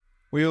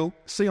We'll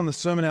see on the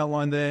sermon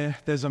outline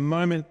there's a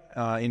moment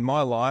in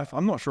my life,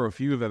 I'm not sure if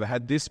you have ever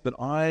had this, but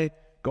I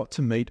got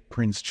to meet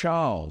Prince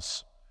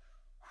Charles.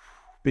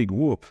 Big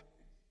whoop.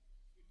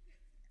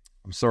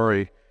 I'm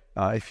sorry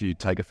if you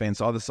take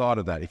offence either side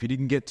of that. If you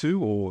didn't get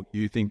to, or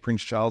you think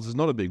Prince Charles is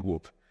not a big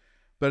whoop.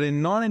 But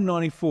in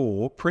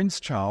 1994, Prince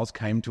Charles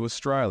came to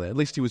Australia. At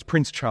least he was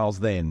Prince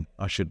Charles then,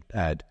 I should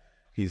add.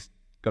 He's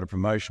got a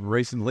promotion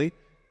recently.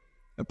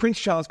 Prince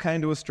Charles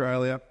came to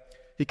Australia.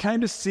 He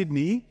came to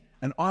Sydney,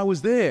 and I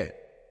was there.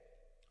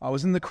 I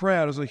was in the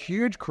crowd. It was a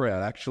huge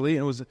crowd, actually.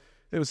 And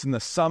it was in the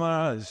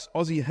summer. This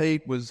Aussie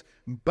heat was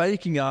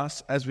baking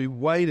us as we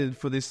waited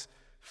for this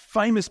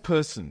famous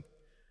person.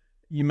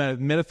 You may have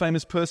met a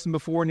famous person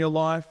before in your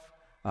life.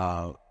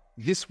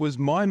 This was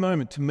my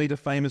moment to meet a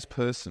famous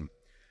person.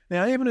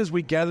 Now, even as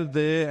we gathered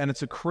there, and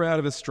it's a crowd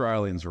of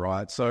Australians,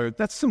 right? So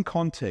that's some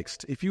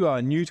context. If you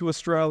are new to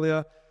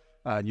Australia,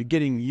 you're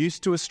getting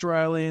used to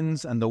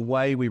Australians and the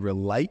way we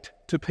relate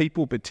to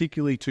people,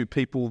 particularly to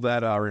people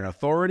that are in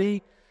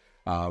authority.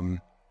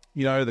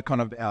 The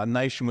kind of our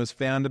nation was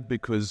founded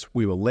because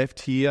we were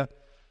left here,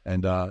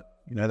 and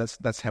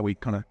that's how we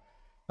kind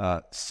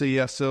of see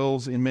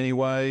ourselves in many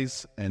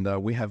ways,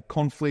 and we have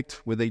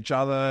conflict with each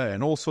other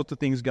and all sorts of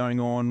things going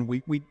on.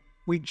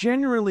 We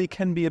generally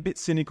can be a bit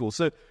cynical.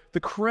 So the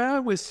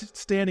crowd was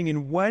standing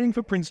in waiting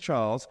for Prince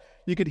Charles.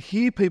 You could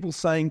hear people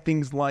saying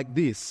things like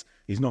this: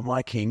 "He's not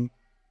my king.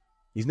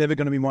 He's never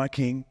going to be my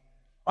king.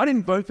 I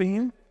didn't vote for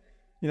him."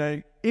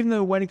 Even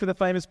though we're waiting for the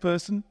famous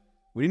person,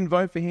 we didn't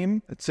vote for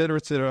him, etc.,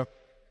 etc.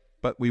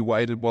 But we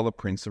waited while the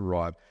prince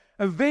arrived.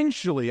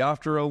 Eventually,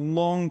 after a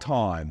long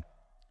time,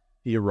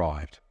 he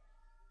arrived.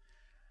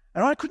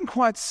 And I couldn't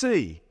quite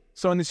see.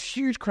 So in this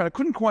huge crowd, I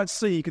couldn't quite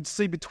see. You could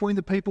see between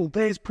the people,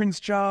 there's Prince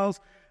Charles,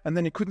 and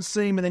then you couldn't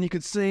see him, and then you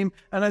could see him.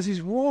 And as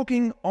he's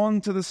walking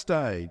onto the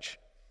stage,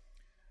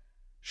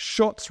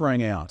 shots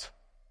rang out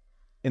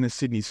in the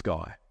Sydney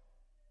sky.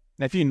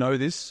 Now, if you know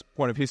this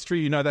point of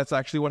history, you know that's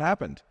actually what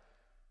happened.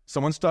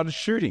 Someone started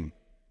shooting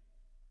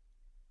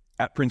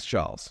at Prince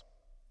Charles.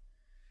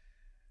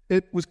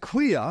 It was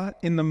clear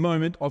in the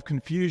moment of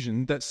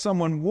confusion that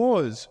someone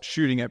was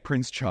shooting at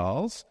Prince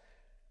Charles,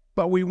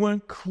 but we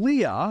weren't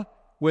clear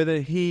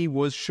whether he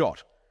was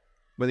shot,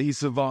 whether he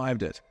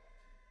survived it.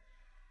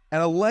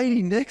 And a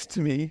lady next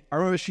to me, I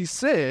remember she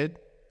said,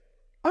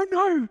 "Oh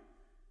no,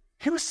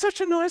 he was such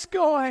a nice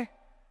guy."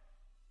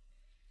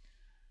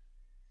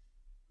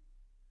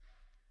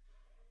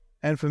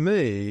 And for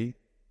me,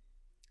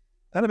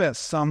 that about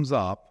sums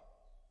up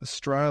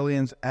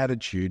Australians'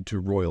 attitude to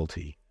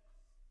royalty.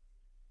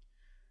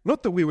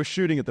 Not that we were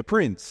shooting at the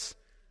prince,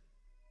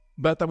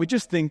 but that we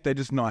just think they're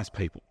just nice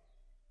people.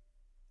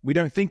 We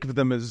don't think of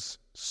them as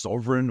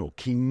sovereign or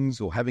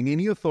kings or having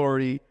any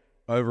authority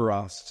over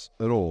us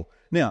at all.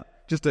 Now,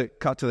 just to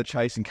cut to the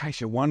chase, in case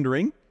you're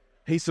wondering,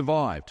 he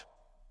survived.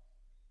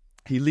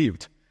 He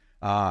lived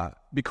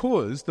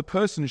because the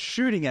person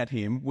shooting at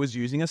him was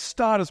using a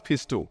starter's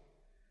pistol.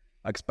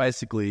 It's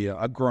basically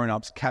a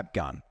grown-up's cap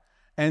gun.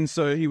 And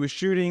so he was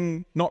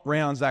shooting, not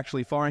rounds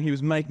actually firing, he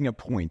was making a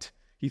point.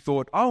 He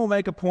thought, I will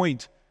make a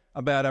point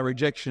about our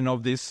rejection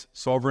of this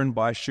sovereign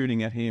by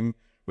shooting at him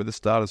with a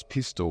starter's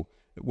pistol.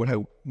 It would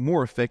have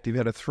more effect if he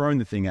had thrown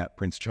the thing at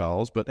Prince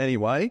Charles. But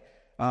anyway,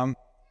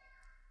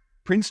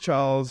 Prince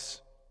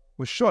Charles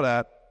was shot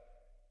at,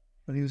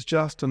 but he was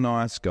just a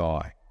nice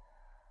guy.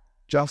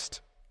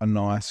 Just a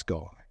nice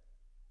guy.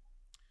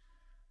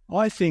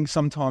 I think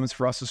sometimes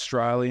for us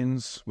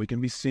Australians, we can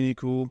be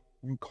cynical,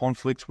 in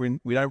conflict, we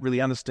don't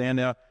really understand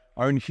our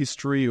own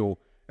history or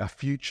our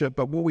future,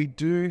 but what we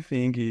do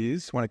think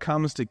is, when it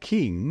comes to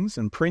kings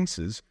and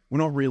princes, we're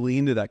not really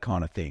into that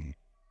kind of thing.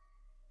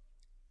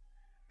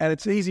 And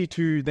it's easy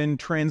to then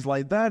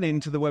translate that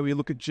into the way we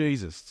look at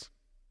Jesus.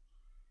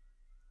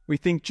 We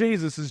think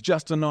Jesus is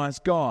just a nice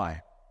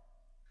guy.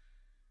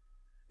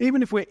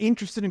 Even if we're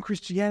interested in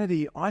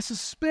Christianity, I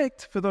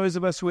suspect for those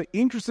of us who are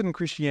interested in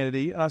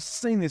Christianity, and I've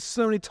seen this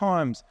so many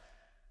times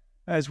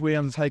as we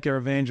undertake our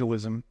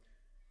evangelism,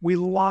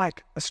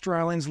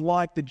 Australians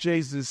like the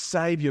Jesus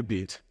Saviour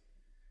bit.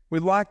 We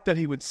like that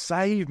he would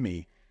save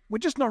me. We're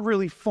just not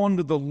really fond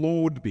of the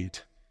Lord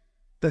bit,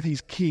 that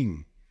he's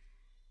king.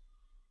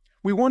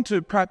 We want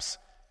to perhaps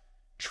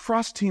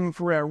trust him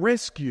for our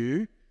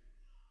rescue,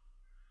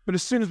 but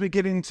as soon as we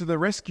get into the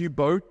rescue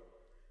boat,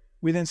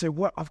 we then say,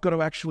 what, I've got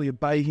to actually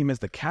obey him as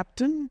the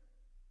captain?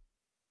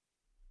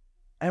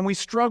 And we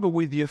struggle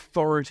with the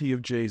authority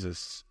of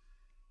Jesus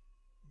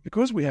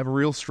because we have a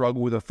real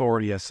struggle with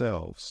authority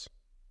ourselves.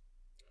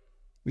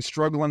 We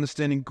struggle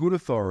understanding good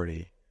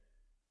authority.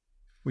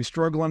 We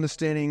struggle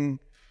understanding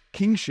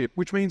kingship,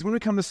 which means when we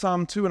come to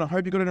Psalm 2, and I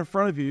hope you've got it in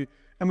front of you,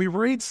 and we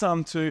read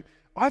Psalm 2,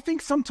 I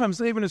think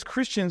sometimes even as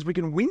Christians we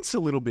can wince a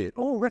little bit.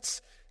 Oh,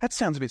 that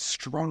sounds a bit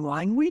strong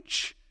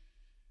language.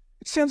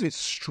 It sounds a bit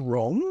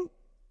strong.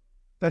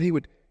 That he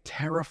would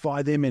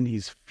terrify them in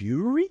his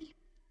fury?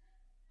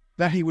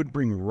 That he would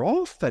bring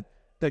wrath?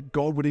 That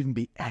God would even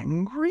be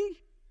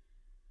angry?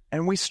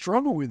 And we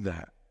struggle with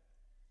that.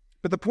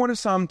 But the point of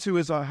Psalm 2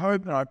 is, I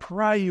hope and I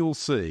pray you'll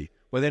see,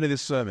 by the end of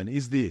this sermon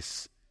is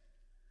this,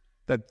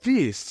 that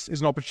this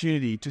is an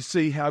opportunity to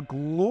see how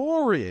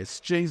glorious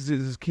Jesus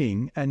is as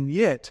King and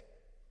yet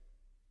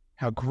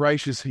how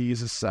gracious he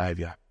is as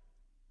Saviour.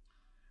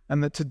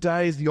 And that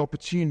today is the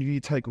opportunity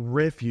to take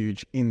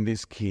refuge in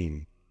this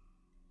King.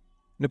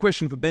 And the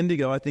question for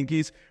Bendigo, I think,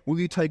 is, will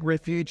you take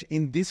refuge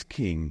in this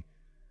King?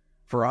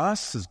 For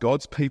us, as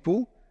God's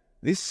people,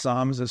 this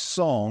psalm is a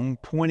song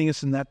pointing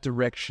us in that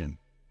direction.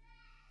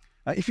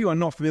 If you are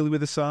not familiar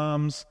with the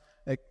Psalms,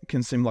 it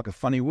can seem like a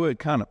funny word,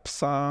 can't it?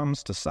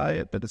 Psalms to say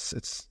it, but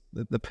it's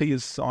the P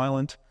is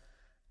silent.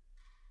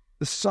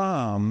 The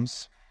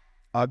Psalms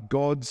are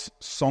God's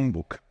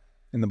songbook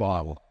in the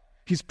Bible,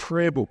 his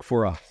prayer book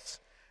for us.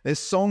 They're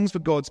songs for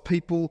God's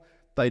people.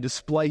 They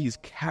display his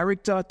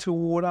character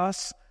toward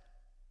us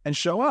and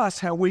show us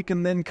how we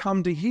can then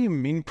come to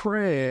him in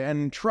prayer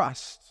and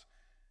trust,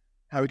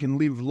 how we can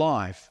live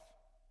life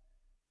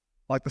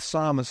like the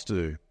psalmists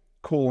do,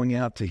 calling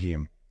out to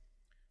him.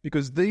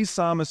 Because these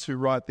psalmists who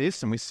write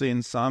this, and we see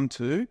in Psalm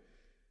 2,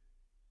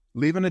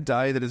 live in a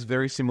day that is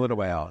very similar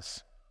to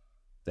ours.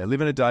 They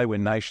live in a day where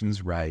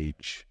nations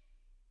rage.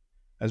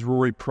 As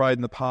Rory prayed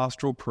in the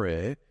pastoral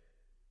prayer,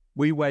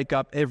 we wake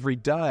up every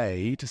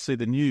day to see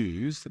the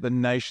news that the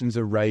nations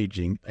are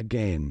raging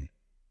again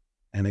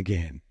and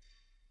again.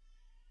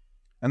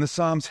 And the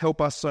Psalms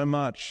help us so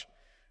much.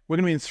 We're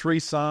going to be in 3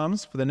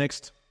 Psalms for the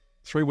next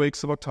 3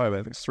 weeks of October. I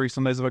think it's 3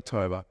 Sundays of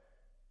October.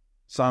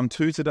 Psalm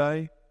 2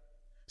 today,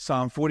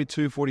 Psalm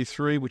 42,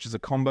 43, which is a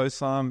combo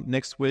psalm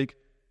next week,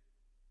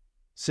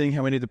 seeing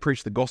how we need to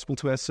preach the gospel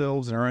to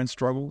ourselves and our own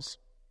struggles.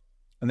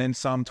 And then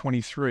Psalm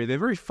 23. They're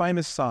very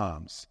famous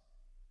psalms.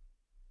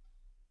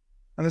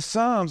 And the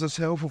psalms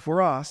are helpful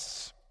for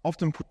us,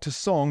 often put to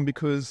song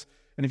because,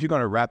 and if you're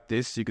going to wrap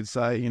this, you could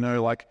say,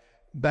 like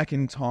back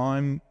in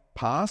time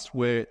past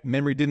where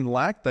memory didn't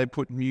lack, they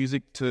put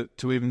music to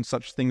even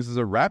such things as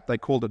a rap. They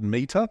called it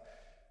meter.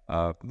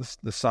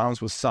 The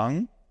psalms were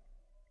sung.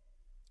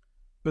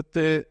 But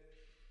they're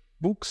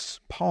books,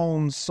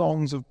 poems,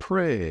 songs of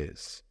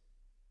prayers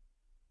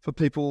for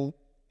people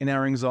in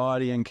our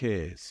anxiety and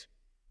cares.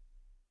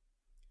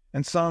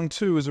 And Psalm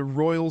 2 is a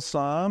royal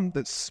psalm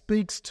that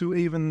speaks to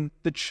even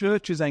the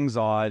church's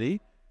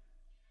anxiety,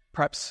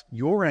 perhaps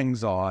your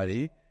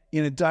anxiety,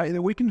 in a day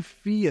that we can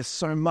fear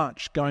so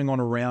much going on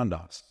around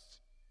us.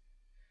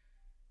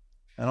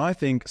 And I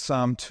think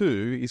Psalm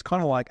 2 is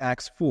kind of like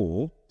Acts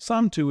 4.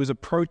 Psalm 2 is a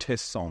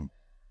protest song.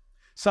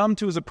 Psalm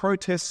 2 is a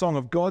protest song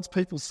of God's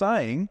people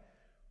saying,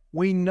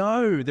 we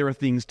know there are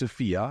things to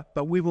fear,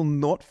 but we will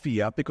not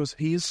fear because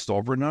he is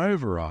sovereign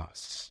over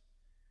us.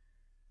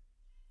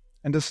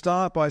 And to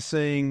start by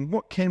saying,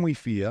 what can we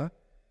fear?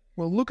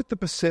 Well, look at the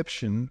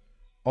perception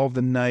of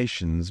the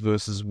nations,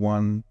 verses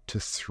 1 to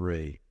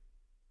 3.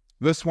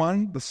 Verse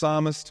 1, the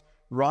psalmist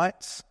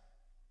writes,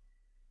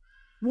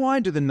 why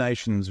do the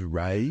nations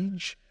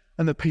rage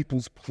and the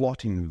peoples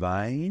plot in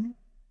vain?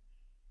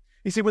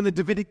 You see, when the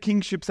Davidic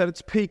kingship's at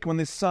its peak, when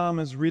this psalm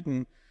is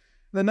written,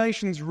 the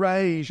nations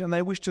rage and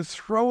they wish to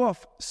throw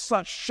off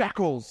such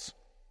shackles.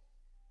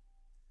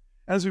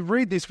 And as we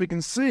read this, we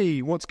can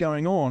see what's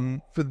going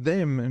on for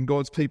them and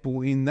God's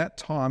people in that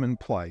time and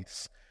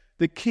place.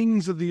 The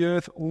kings of the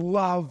earth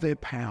love their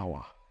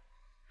power,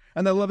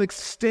 and they love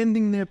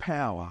extending their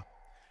power.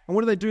 And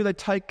what do? They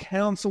take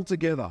counsel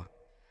together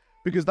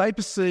because they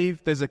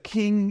perceive there's a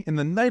king in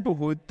the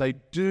neighbourhood they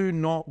do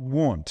not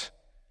want,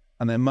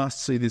 and they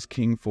must see this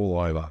king fall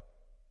over.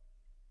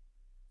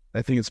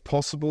 They think it's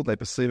possible, they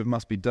perceive it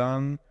must be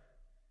done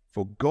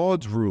for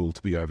God's rule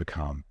to be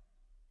overcome.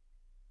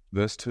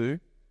 Verse 2.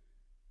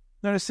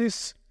 Notice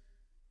this.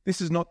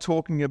 This is not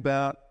talking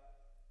about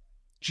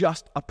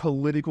just a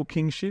political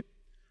kingship.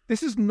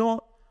 This is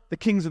not the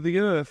kings of the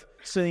earth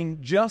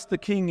seeing just the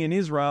king in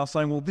Israel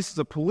saying, well, this is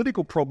a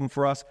political problem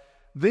for us.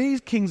 These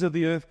kings of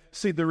the earth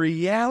see the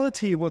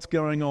reality of what's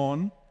going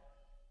on,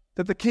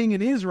 that the king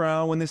in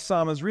Israel, when this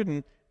psalm is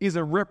written, is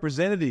a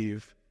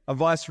representative, a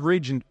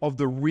vice-regent of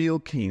the real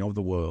king of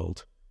the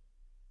world,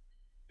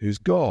 who's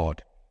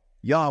God,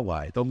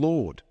 Yahweh, the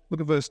Lord. Look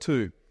at verse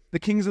 2. The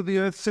kings of the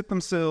earth set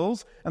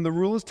themselves, and the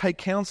rulers take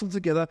counsel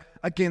together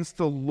against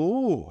the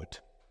Lord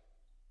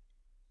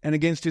and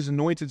against his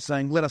anointed,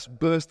 saying, let us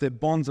burst their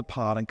bonds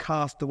apart and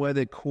cast away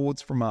their cords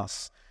from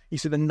us. You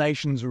see, the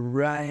nations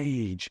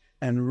rage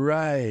and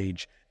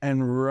rage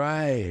and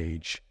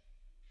rage.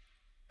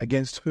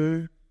 Against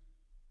who?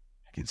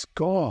 Against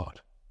God.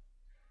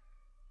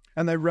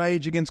 And they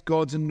rage against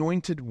God's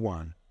anointed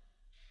one.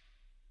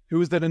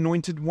 Who is that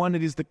anointed one?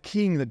 It is the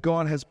king that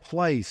God has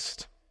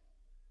placed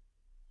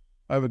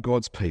over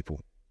God's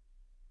people.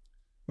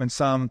 When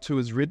Psalm 2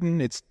 is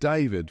written, it's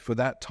David for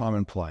that time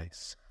and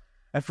place,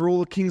 and for all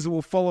the kings that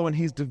will follow in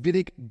his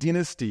Davidic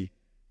dynasty.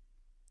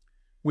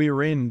 We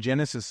were in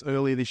Genesis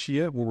earlier this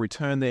year. We'll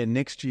return there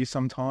next year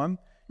sometime.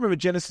 Remember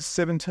Genesis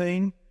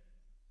 17?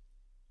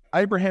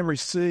 Abraham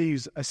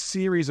receives a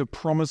series of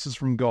promises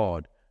from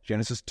God.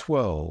 Genesis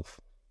 12,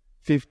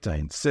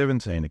 15,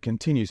 17, it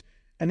continues.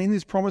 And in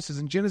these promises,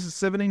 in Genesis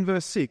 17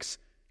 verse 6,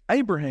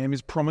 Abraham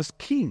is promised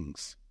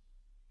kings.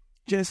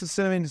 Genesis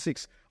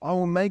 17:6, I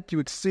will make you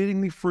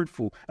exceedingly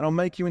fruitful, and I'll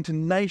make you into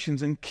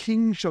nations, and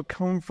kings shall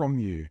come from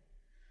you.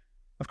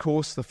 Of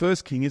course, the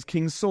first king is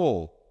King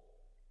Saul.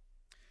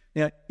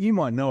 Now, you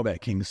might know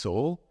about King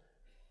Saul.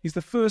 He's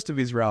the first of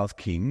Israel's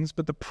kings,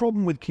 but the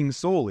problem with King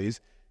Saul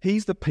is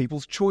he's the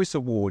People's Choice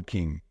Award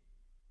king.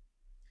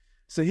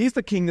 So he's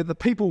the king that the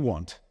people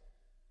want.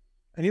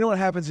 And you know what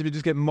happens if you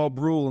just get mob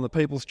rule and the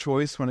people's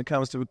choice when it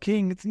comes to a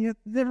king? It's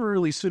never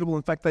really suitable.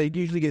 In fact, they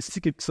usually get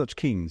sick of such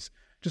kings.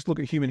 Just look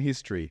at human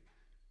history.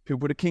 People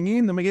put a king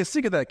in, then we get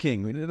sick of that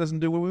king. It doesn't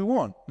do what we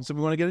want. And so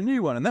we want to get a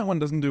new one, and that one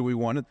doesn't do what we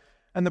want.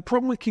 And the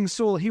problem with King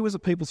Saul, he was a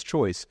people's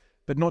choice,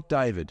 but not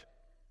David.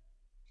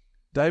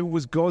 David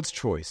was God's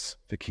choice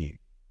for king.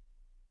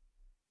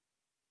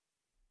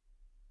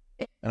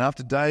 And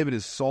after David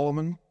is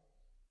Solomon.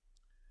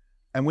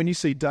 And when you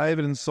see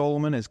David and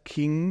Solomon as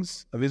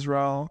kings of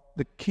Israel,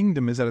 the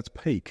kingdom is at its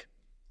peak.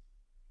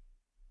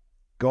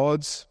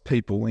 God's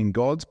people in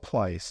God's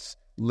place,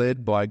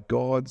 led by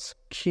God's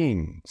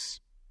kings.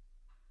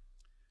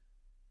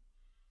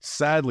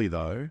 Sadly,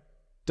 though,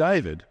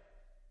 David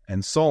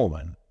and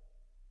Solomon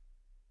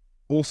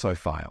also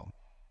fail.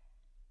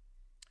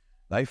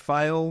 They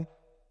fail,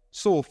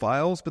 Saul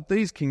fails, but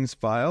these kings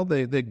fail.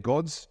 They're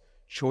God's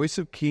choice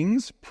of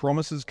kings.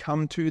 Promises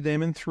come to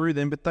them and through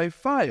them, but they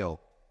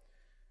fail.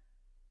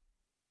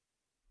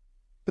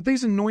 But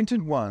these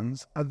anointed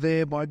ones are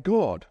there by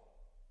God.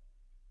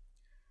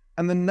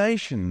 And the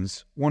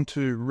nations want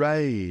to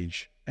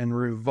rage and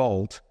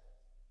revolt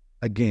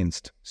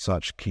against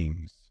such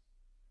kings.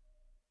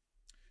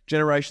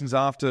 Generations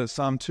after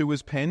Psalm 2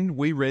 was penned,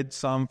 we read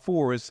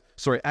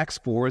Acts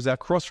 4 as our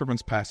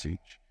cross-reference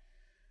passage.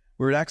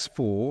 We're at Acts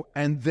 4,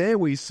 and there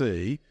we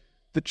see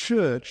the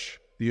church,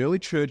 the early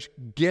church,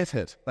 get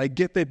it. They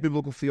get their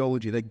biblical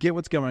theology. They get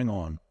what's going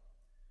on.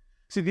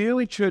 See, the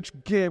early church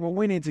get what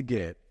we need to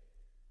get.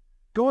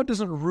 God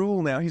doesn't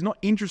rule now. He's not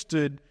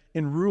interested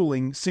in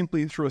ruling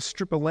simply through a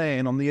strip of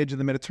land on the edge of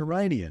the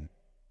Mediterranean.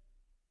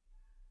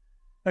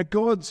 Now,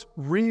 God's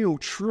real,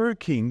 true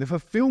king, the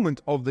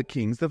fulfillment of the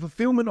kings, the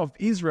fulfillment of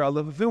Israel,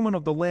 the fulfillment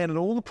of the land and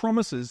all the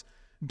promises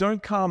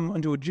don't come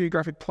into a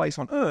geographic place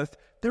on earth.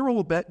 They're all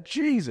about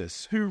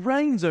Jesus, who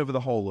reigns over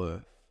the whole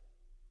earth.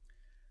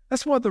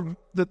 That's why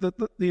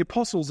the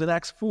apostles in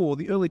Acts 4,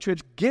 the early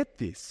church, get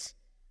this.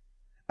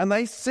 And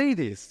they see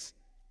this.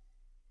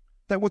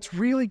 That what's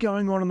really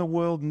going on in the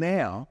world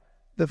now,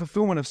 the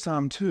fulfillment of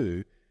Psalm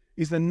 2,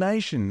 is the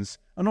nations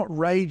are not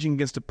raging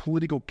against a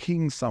political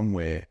king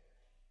somewhere.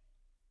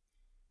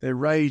 They're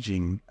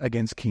raging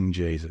against King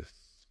Jesus.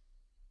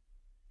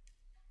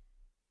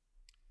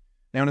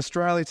 Now in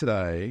Australia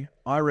today,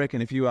 I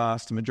reckon if you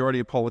asked a majority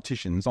of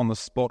politicians on the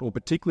spot or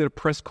particularly at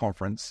a press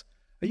conference,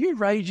 are you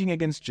raging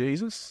against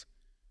Jesus?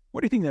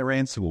 What do you think their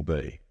answer will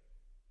be?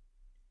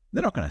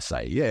 They're not going to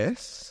say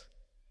yes.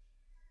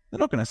 They're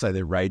not going to say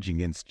they're raging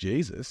against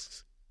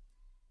Jesus.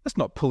 That's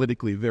not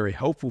politically very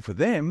helpful for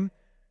them.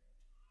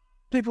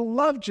 People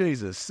love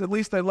Jesus. At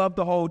least they love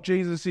the whole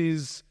Jesus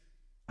is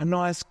a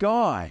nice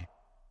guy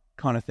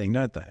kind of thing,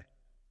 don't they?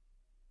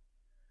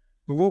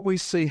 But what we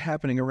see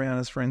happening around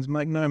us, friends,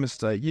 make no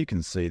mistake, you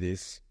can see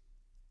this.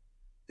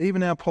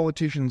 Even our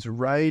politicians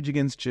rage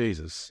against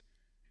Jesus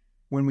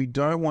when we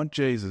don't want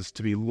Jesus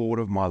to be Lord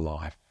of my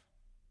life.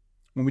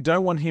 When we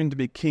don't want him to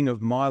be King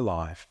of my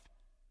life.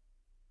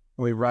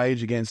 We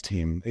rage against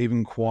him,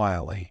 even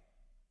quietly.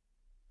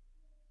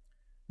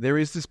 There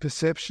is this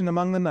perception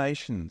among the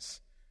nations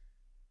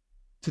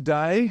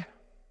today,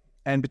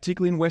 and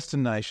particularly in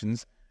Western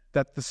nations,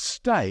 that the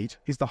state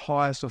is the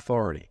highest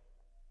authority.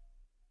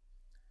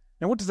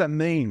 Now, what does that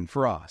mean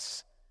for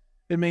us?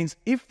 It means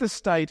if the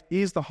state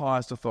is the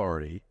highest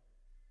authority,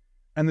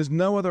 and there's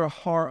no other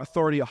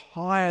authority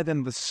higher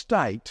than the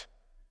state,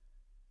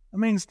 it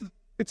means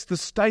it's the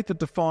state that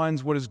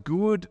defines what is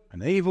good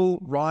and evil,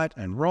 right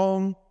and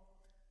wrong.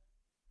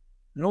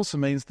 It also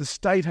means the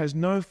state has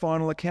no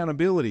final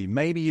accountability.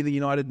 Maybe the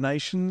United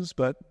Nations,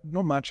 but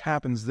not much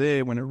happens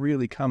there when it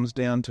really comes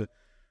down to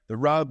the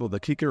rub or the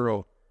kicker.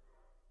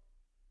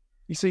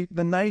 You see,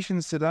 the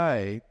nations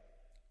today,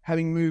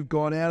 having moved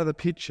God out of the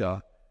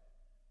picture,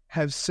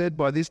 have said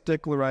by this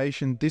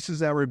declaration, this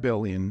is our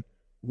rebellion,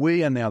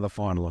 we are now the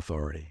final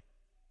authority.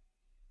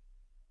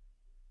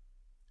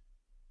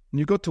 And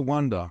you've got to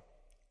wonder,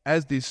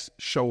 as this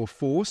show of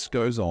force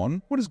goes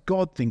on, what does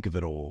God think of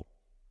it all?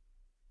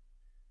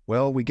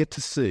 Well, we get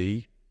to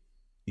see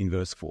in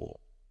verse 4.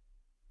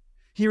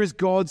 Here is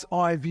God's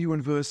eye view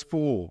in verse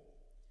 4.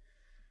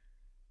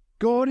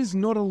 God is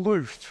not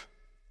aloof.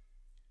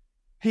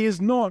 He is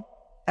not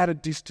at a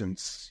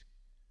distance.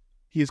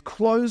 He is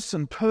close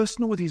and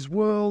personal with his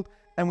world,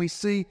 and we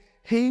see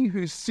he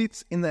who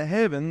sits in the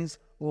heavens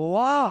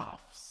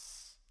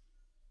laughs.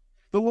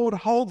 The Lord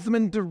holds them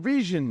in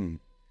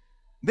derision.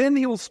 Then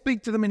he will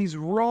speak to them in his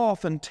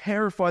wrath and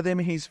terrify them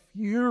in his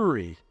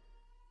fury.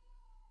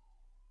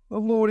 The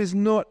Lord is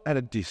not at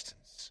a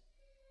distance.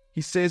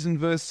 He says in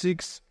verse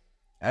 6,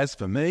 as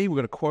for me, we've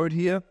got a quote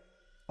here,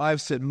 I have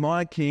set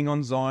my king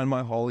on Zion,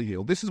 my holy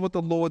hill. This is what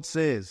the Lord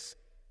says.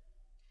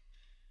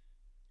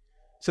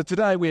 So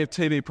today we have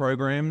TV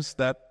programs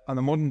that, in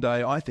the modern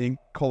day, I think,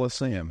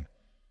 Colosseum.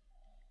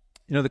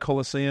 You know the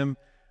Colosseum?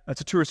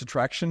 It's a tourist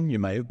attraction. You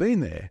may have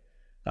been there.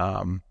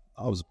 I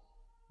was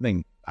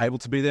being able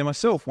to be there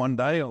myself one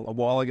day a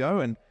while ago,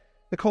 and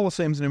the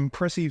Colosseum's an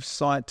impressive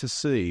sight to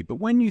see. But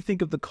when you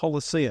think of the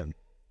Colosseum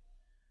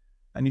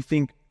and you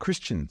think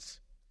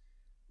Christians,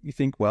 you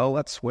think, well,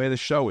 that's where the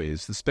show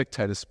is, the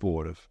spectator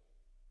sport of,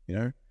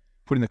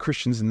 putting the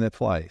Christians in their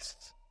place.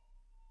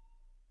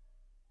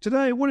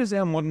 Today, what is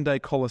our modern-day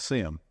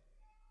Colosseum?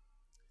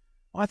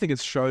 I think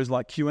it's shows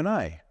like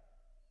Q&A.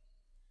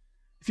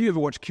 If you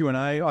ever watch Q&A,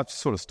 I've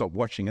sort of stopped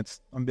watching it.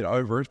 I'm a bit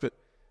over it, but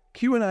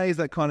Q&A is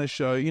that kind of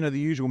show, the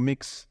usual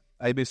mix,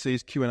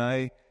 ABC's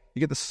Q&A. You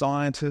get the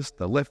scientist,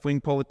 the left-wing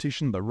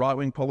politician, the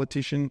right-wing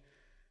politician,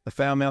 the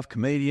foul-mouthed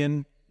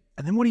comedian.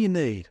 And then what do you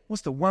need?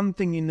 What's the one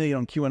thing you need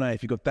on Q&A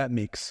if you've got that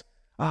mix?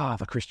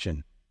 The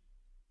Christian.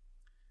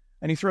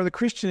 And you throw the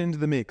Christian into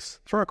the mix.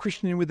 Throw a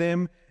Christian in with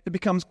them, it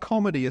becomes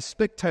comedy, a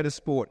spectator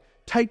sport.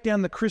 Take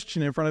down the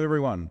Christian in front of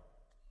everyone.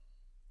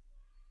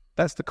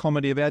 That's the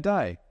comedy of our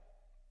day.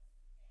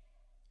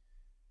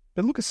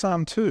 But look at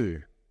Psalm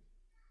 2.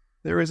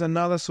 There is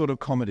another sort of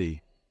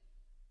comedy.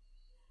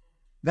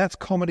 That's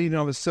comedy in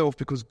and of itself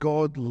because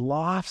God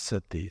laughs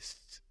at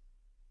this.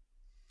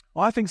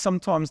 I think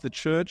sometimes the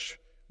church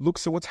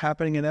looks at what's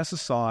happening in our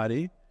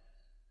society,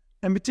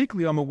 and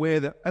particularly I'm aware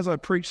that as I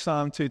preach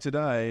Psalm 2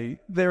 today,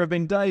 there have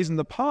been days in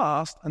the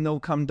past and there'll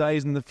come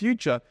days in the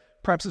future.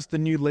 Perhaps it's the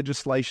new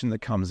legislation that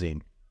comes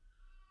in.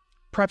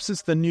 Perhaps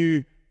it's the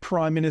new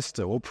Prime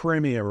Minister or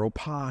Premier or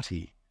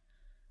party.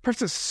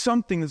 Perhaps it's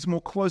something that's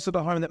more closer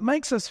to home that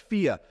makes us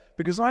fear,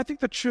 because I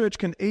think the church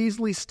can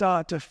easily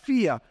start to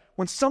fear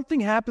when something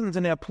happens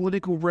in our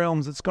political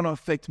realms that's going to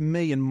affect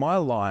me and my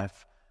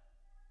life.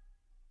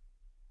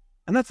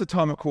 And that's the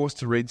time, of course,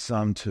 to read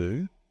Psalm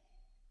 2.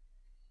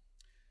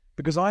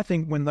 Because I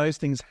think when those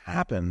things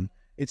happen,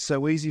 it's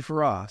so easy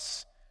for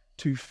us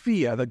to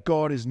fear that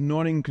God is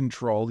not in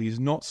control, He is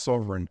not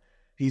sovereign,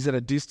 He's at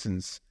a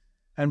distance.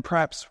 And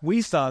perhaps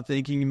we start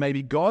thinking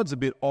maybe God's a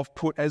bit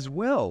off-put as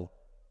well,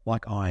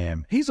 like I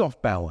am. He's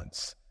off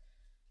balance.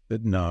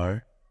 But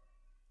no.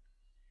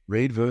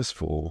 Read verse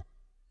 4.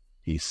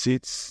 He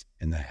sits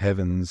in the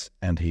heavens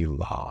and He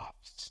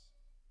laughs.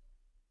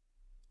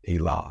 He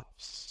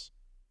laughs.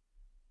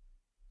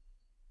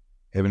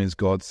 Heaven is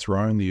God's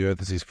throne, the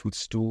earth is His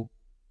footstool.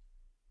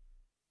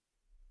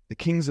 The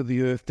kings of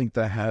the earth think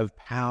they have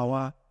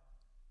power,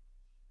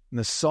 and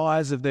the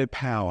size of their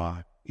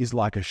power is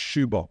like a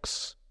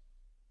shoebox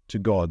to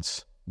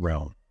God's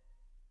realm.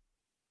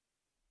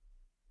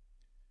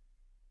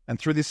 And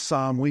through this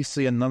psalm, we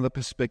see another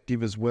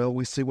perspective as well.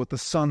 We see what the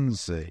Son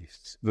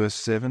sees. Verse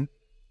 7.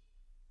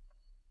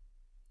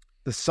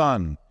 The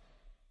Son,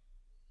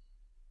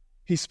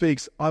 He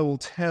speaks, I will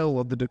tell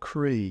of the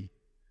decree.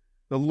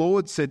 The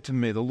Lord said to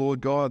me, the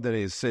Lord God that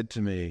is, said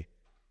to me,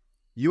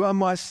 you are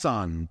my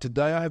Son.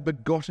 Today I have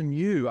begotten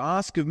you.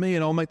 Ask of me,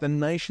 and I'll make the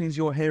nations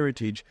your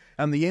heritage,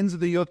 and the ends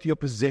of the earth your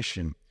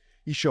possession.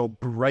 You shall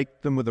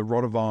break them with a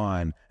rod of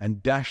iron,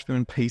 and dash them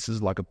in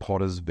pieces like a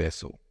potter's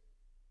vessel.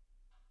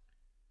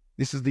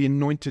 This is the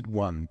anointed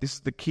one. This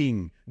is the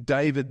King.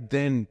 David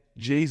then,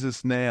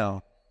 Jesus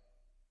now.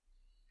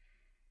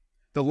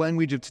 The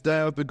language of today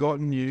I've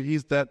begotten you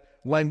is that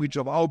language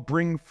of I'll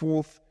bring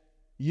forth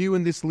you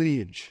in this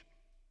lineage.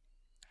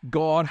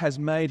 God has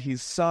made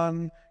His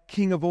Son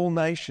King of all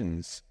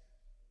nations.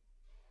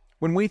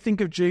 When we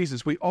think of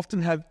Jesus, we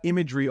often have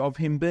imagery of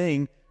Him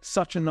being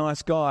such a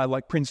nice guy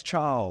like Prince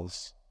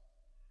Charles.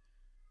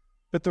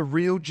 But the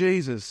real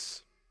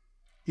Jesus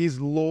is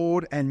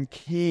Lord and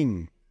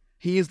King.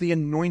 He is the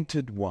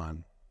anointed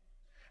one.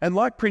 And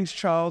like Prince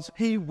Charles,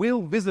 He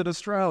will visit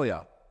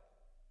Australia.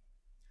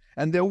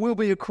 And there will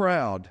be a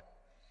crowd.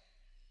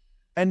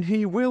 And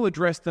He will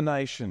address the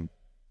nation.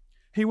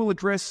 He will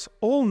address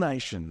all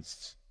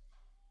nations.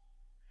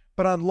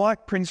 But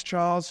unlike Prince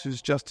Charles,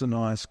 who's just a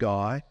nice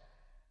guy,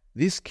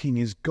 this King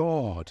is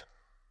God.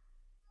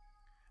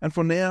 And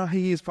for now,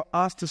 He is for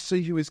us to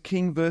see who is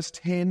King. Verse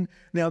 10,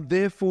 now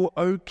therefore,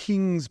 O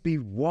kings, be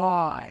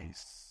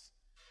wise.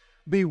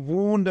 Be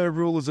warned, O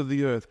rulers of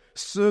the earth.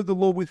 Serve the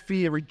Lord with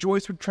fear,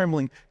 rejoice with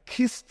trembling.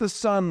 Kiss the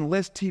Son,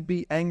 lest He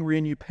be angry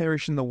and you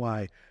perish in the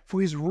way.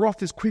 For His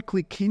wrath is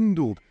quickly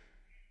kindled.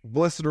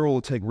 Blessed are all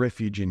who take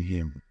refuge in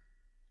Him.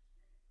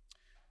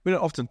 We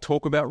don't often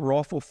talk about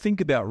wrath or think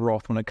about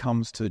wrath when it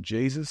comes to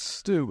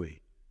Jesus, do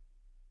we?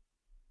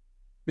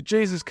 But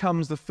Jesus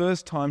comes the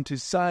first time to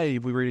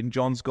save, we read in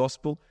John's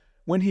Gospel.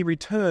 When He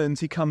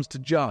returns, He comes to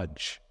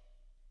judge.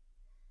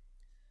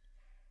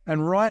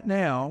 And right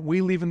now,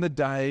 we live in the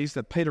days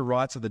that Peter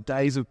writes are the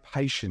days of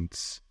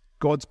patience,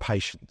 God's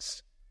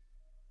patience.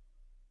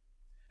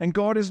 And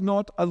God is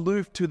not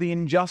aloof to the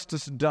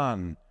injustice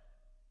done,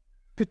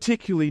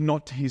 particularly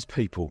not to His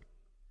people.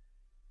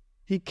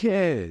 He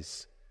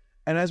cares.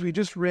 And as we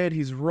just read,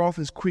 His wrath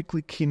is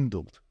quickly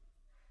kindled.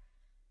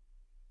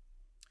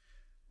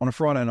 On a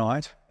Friday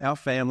night, our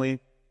family,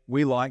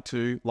 we like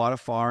to light a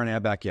fire in our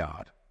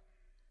backyard.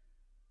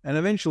 And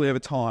eventually, over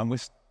time, we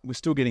we're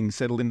still getting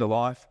settled into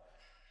life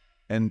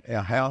and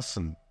our house,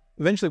 and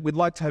eventually we'd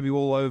like to have you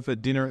all over for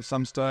dinner at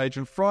some stage,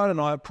 and Friday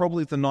night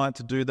probably is the night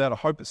to do that. I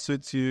hope it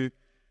suits you,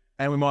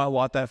 and we might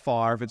light that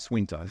fire if it's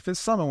winter. If it's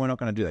summer, we're not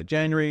going to do that.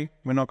 January,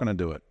 we're not going to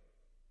do it.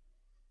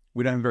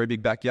 We don't have a very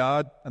big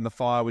backyard, and the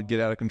fire would get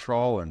out of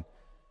control, and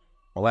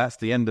well, that's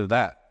the end of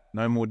that.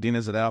 No more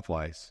dinners at our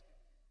place.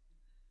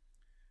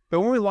 But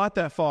when we light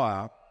that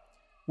fire,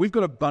 we've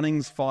got a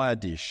Bunnings fire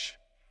dish.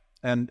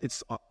 And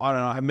it's, I don't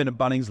know, I haven't been to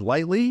Bunnings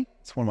lately.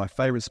 It's one of my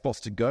favourite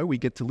spots to go. We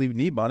get to live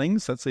near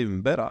Bunnings, so that's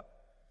even better.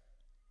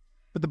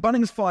 But the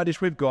Bunnings fire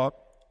dish we've got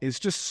is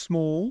just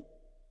small.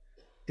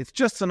 It's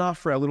just enough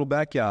for our little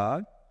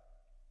backyard.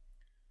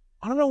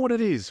 I don't know what it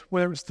is,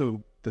 whether it's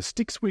the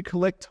sticks we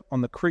collect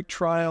on the creek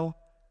trail,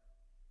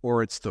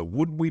 or it's the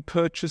wood we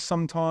purchase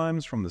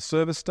sometimes from the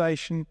service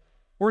station,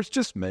 or it's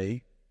just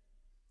me.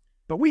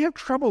 But we have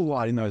trouble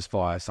lighting those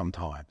fires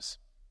sometimes.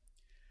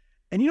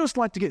 And you know what it's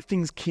like to get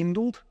things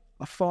kindled?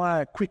 A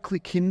fire quickly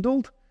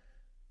kindled?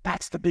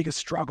 That's the biggest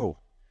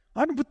struggle.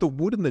 I can put the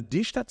wood in the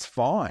dish, that's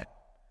fine.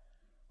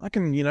 I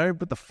can,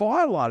 put the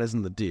firelighters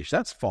in the dish,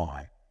 that's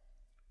fine.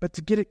 But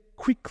to get it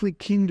quickly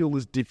kindled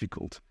is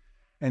difficult.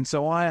 And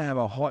so I have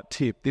a hot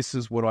tip. This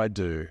is what I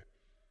do.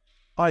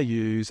 I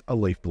use a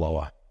leaf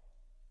blower.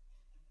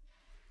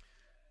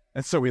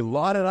 And so we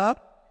light it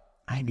up.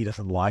 Amy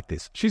doesn't like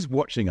this. She's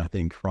watching, I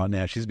think, right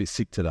now. She's a bit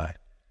sick today.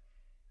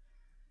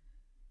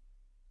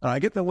 And I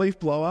get the leaf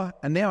blower,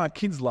 and now our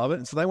kids love it,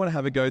 and so they want to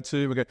have a go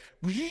too. We go,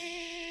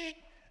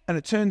 and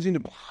it turns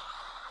into...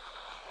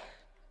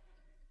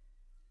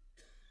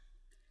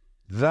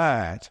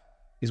 That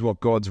is what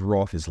God's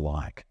wrath is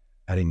like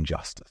at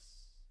injustice.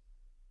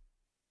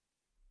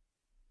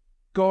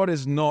 God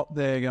is not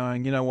there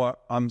going, you know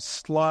what, I'm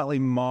slightly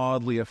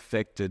mildly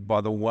affected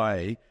by the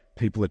way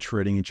people are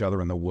treating each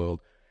other in the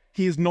world.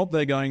 He is not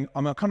there going,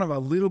 I'm kind of a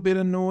little bit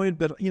annoyed,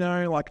 but,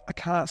 I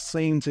can't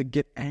seem to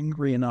get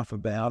angry enough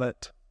about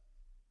it.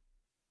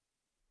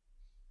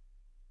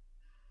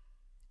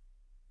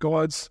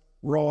 God's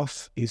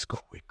wrath is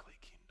quickly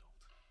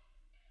kindled,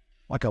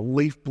 like a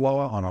leaf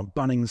blower on a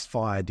Bunnings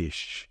fire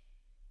dish.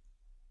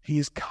 He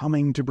is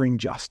coming to bring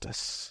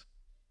justice.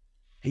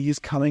 He is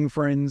coming,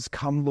 friends.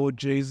 Come, Lord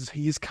Jesus.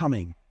 He is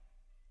coming.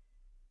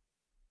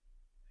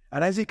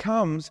 And as he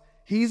comes,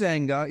 his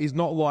anger is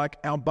not like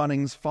our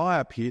Bunnings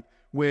fire pit,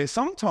 where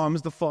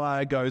sometimes the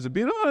fire goes a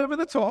bit over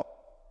the top.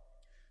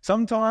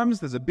 Sometimes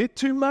there's a bit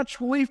too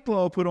much leaf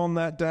blower put on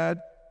that,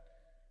 Dad.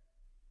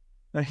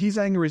 Now, his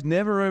anger is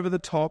never over the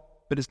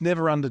top, but it's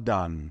never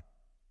underdone.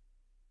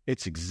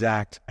 It's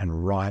exact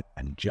and right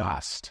and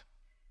just.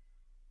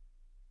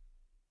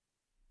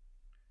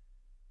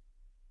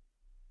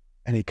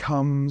 And he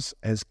comes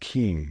as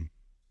King.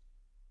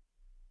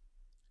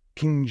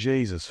 King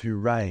Jesus, who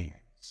reigns.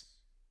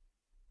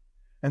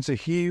 And so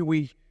here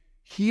we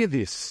hear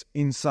this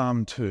in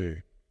Psalm 2.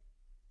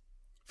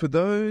 For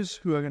those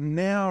who are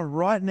now,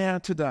 right now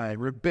today,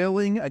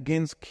 rebelling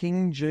against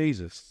King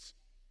Jesus,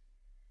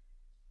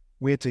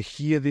 we're to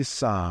hear this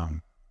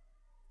psalm.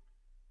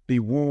 Be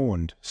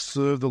warned,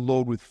 serve the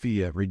Lord with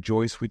fear,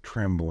 rejoice with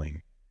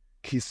trembling,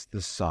 kiss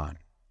the Son.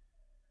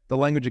 The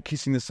language of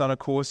kissing the Son, of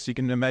course, you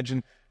can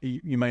imagine,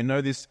 you may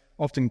know this,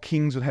 often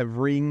kings would have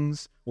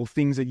rings or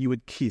things that you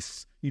would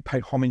kiss, you pay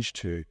homage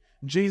to.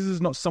 Jesus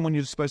is not someone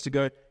you're supposed to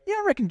go, yeah,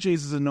 I reckon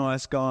Jesus is a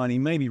nice guy and he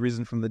may be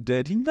risen from the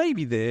dead, he may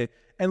be there,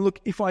 and look,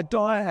 if I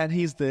die and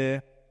he's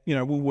there,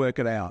 we'll work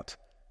it out.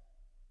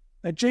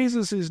 Now,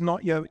 Jesus is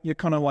not your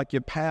kind of like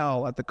your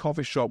pal at the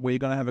coffee shop where you're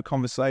going to have a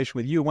conversation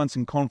with. You were once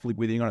in conflict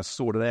with, you're going to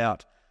sort it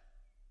out.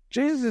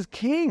 Jesus is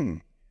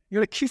King.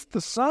 You're going to kiss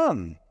the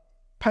Son.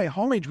 Pay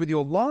homage with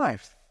your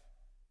life.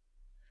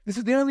 This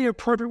is the only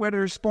appropriate way to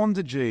respond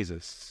to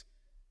Jesus.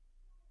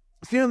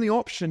 It's the only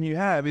option you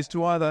have is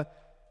to either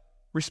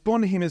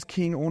respond to him as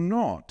King or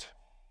not.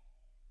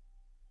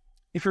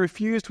 If you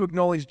refuse to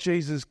acknowledge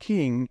Jesus as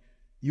King,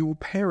 you will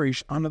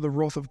perish under the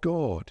wrath of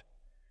God.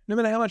 No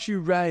matter how much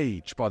you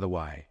rage, by the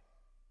way.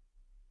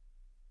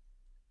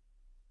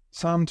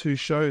 Psalm 2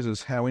 shows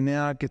us how we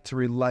now get to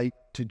relate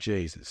to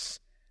Jesus,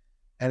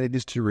 and it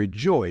is to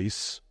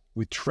rejoice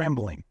with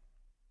trembling.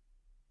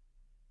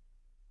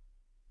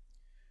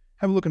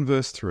 Have a look in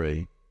verse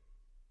 3.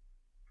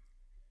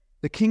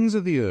 The kings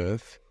of the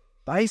earth,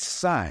 they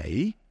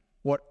say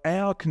what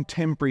our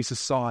contemporary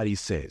society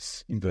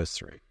says in verse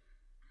 3.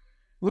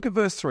 Look at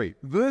verse 3.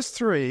 Verse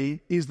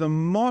 3 is the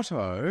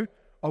motto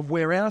of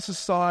where our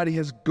society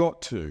has got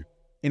to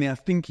in our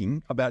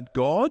thinking about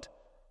God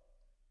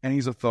and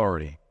his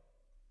authority.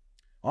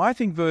 I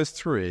think verse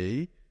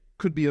 3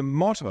 could be a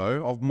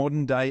motto of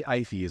modern-day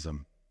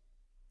atheism.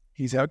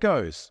 Here's how it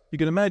goes. You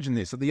can imagine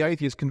this at the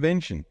atheist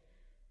convention.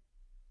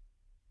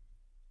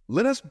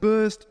 Let us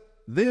burst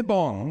their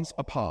bonds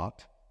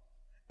apart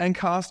and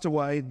cast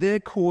away their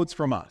cords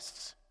from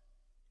us.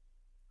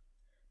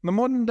 The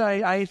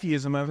modern-day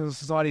atheism of our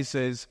society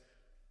says,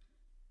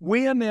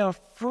 we are now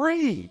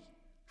free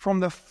from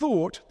the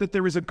thought that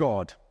there is a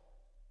God.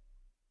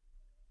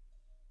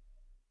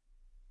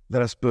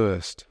 Let us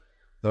burst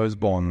those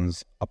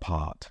bonds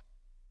apart.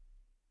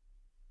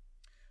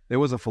 There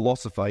was a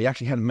philosopher. He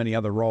actually had many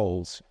other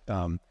roles.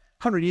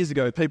 100 years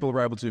ago, people were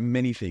able to do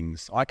many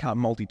things. I can't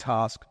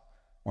multitask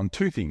on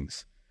two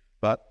things.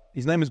 But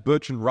his name is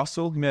Bertrand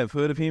Russell. You may have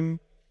heard of him.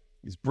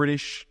 He's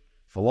British,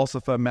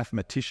 philosopher,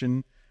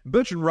 mathematician.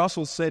 Bertrand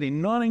Russell said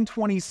in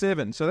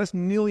 1927, so that's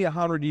nearly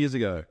 100 years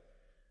ago,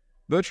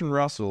 Bertrand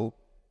Russell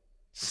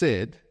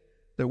said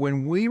that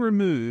when we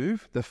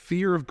remove the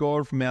fear of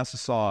God from our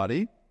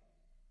society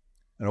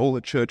and all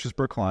that churches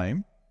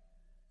proclaim,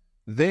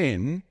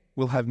 then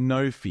we'll have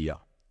no fear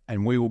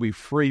and we will be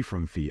free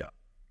from fear.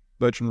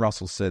 Bertrand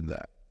Russell said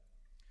that.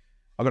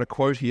 I've got a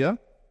quote here.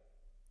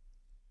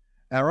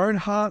 Our own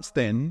hearts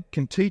then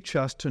can teach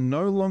us to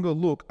no longer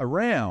look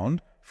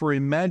around for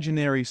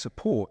imaginary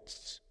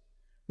supports.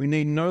 We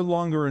need no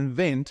longer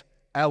invent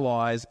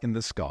allies in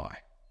the sky.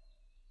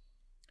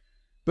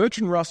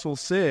 Bertrand Russell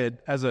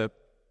said, as an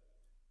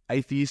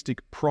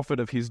atheistic prophet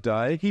of his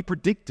day, he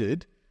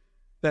predicted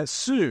that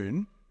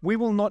soon we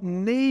will not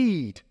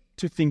need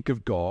to think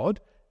of God,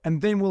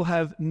 and then we'll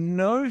have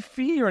no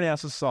fear in our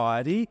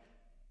society.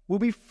 We'll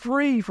be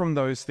free from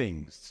those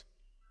things.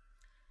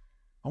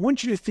 I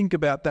want you to think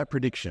about that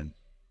prediction.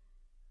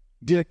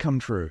 Did it come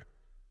true?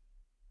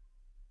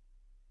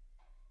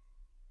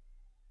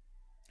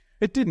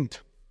 It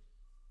didn't.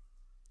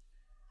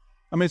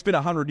 I mean, it's been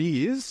 100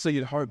 years, so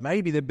you'd hope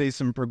maybe there'd be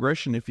some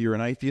progression if you're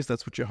an atheist.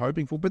 That's what you're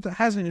hoping for. But it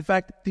hasn't. In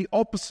fact, the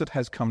opposite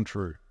has come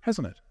true,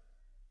 hasn't it?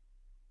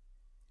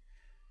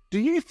 Do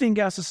you think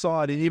our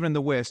society, even in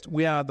the West,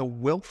 we are the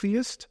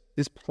wealthiest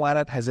this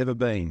planet has ever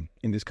been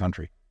in this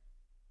country?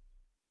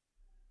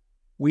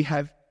 We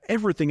have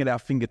everything at our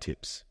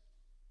fingertips.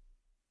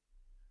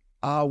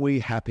 Are we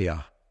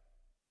happier?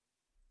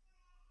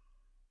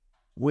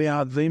 We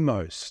are the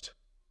most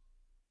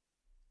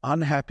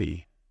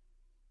unhappy,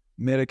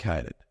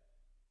 medicated,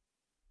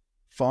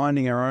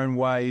 finding our own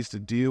ways to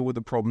deal with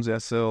the problems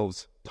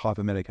ourselves type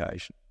of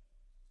medication.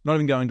 Not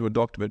even going to a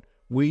doctor, but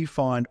we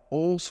find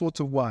all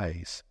sorts of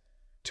ways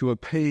to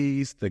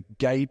appease the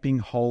gaping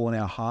hole in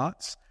our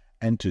hearts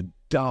and to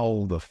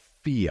dull the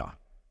fear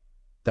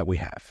that we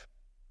have.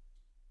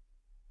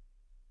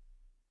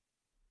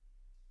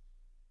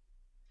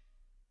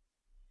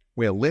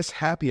 We're less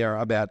happier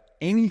about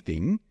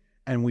anything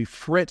and we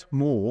fret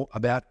more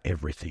about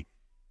everything.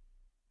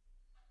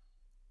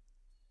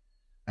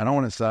 And I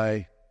want to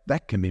say,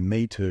 that can be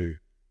me too.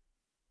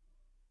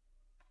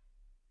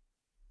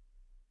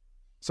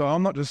 So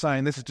I'm not just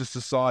saying this is just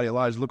society at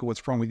large, look at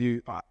what's wrong with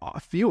you. I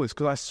feel this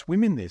because I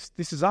swim in this.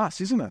 This is us,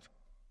 isn't it?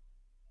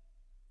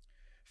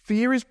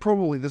 Fear is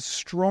probably the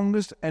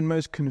strongest and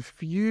most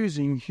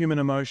confusing human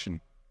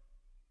emotion.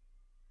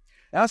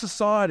 Our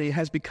society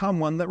has become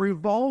one that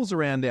revolves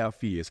around our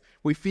fears.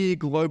 We fear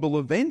global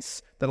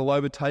events that will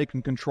overtake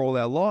and control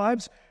our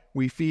lives.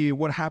 We fear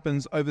what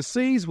happens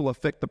overseas will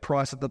affect the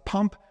price at the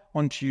pump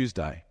on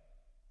Tuesday.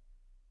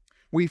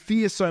 We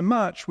fear so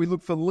much, we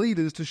look for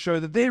leaders to show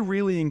that they're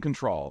really in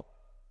control.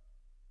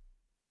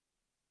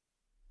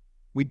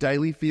 We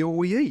daily fear what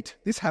we eat.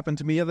 This happened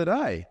to me the other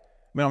day.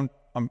 I mean,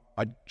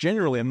 I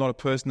generally am not a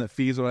person that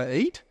fears what I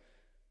eat.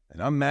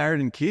 And I'm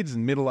married and kids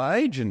and middle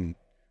age, and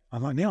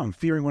I'm like, now I'm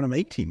fearing what I'm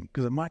eating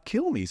because it might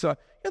kill me. So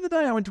the other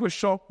day I went to a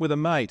shop with a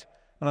mate,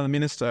 another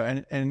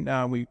minister,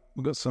 and we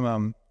got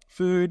some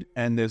food,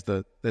 and there's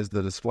the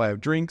display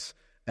of drinks,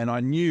 and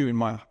I knew in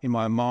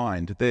my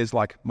mind there's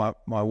like my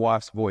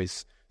wife's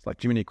voice. It's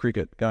like Jiminy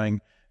Cricket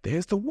going,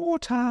 there's the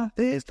water,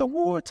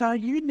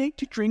 you need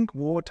to drink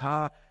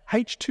water,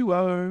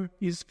 H2O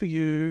is for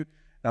you.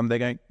 They're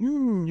going,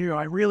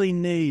 I really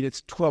need,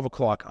 it's 12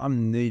 o'clock,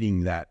 I'm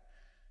needing that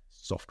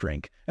soft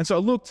drink. And so I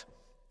looked,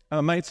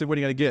 and my mate said, what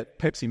are you going to get?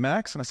 Pepsi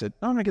Max? And I said,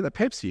 no, I'm going to get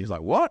the Pepsi. He's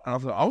like, what? And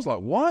I was like,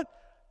 what?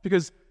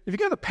 Because if you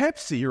go to the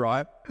Pepsi,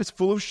 right, it's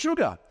full of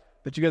sugar.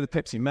 But you go to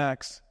the Pepsi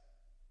Max,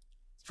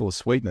 it's full of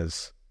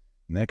sweeteners,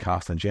 and they're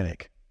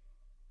carcinogenic.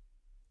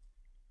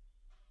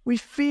 We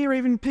fear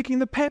even picking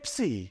the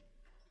Pepsi.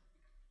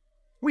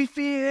 We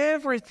fear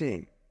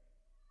everything.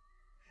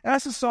 Our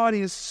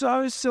society is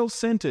so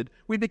self-centered,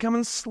 we become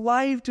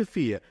enslaved to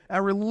fear.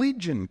 Our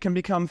religion can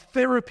become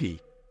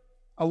therapy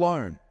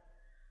alone.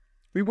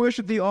 We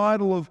worship the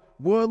idol of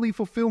worldly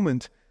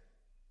fulfillment,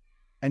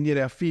 and yet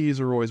our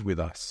fears are always with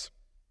us.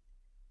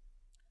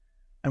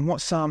 And what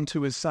Psalm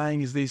 2 is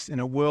saying is this: in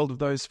a world of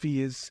those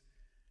fears,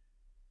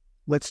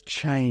 let's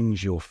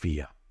change your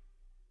fear.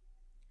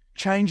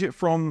 Change it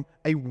from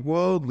a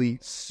worldly,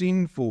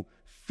 sinful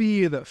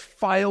fear that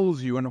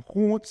fails you and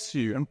haunts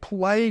you and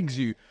plagues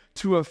you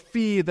to a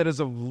fear that is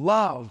of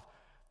love,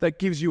 that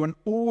gives you an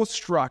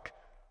awestruck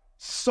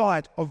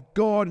sight of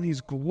God and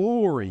His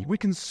glory. We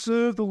can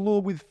serve the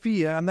Lord with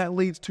fear, and that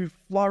leads to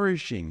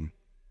flourishing.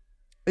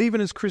 Even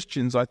as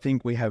Christians, I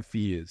think we have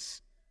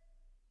fears.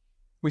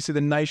 We see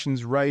the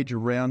nations rage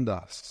around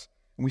us,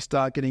 and we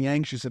start getting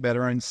anxious about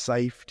our own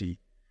safety.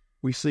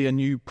 We see a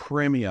new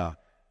premier,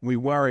 and we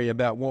worry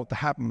about what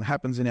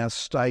happens in our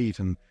state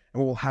and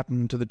what will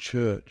happen to the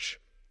church.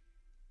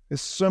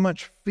 There's so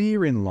much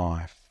fear in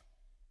life.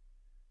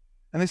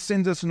 And this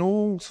sends us in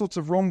all sorts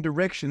of wrong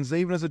directions,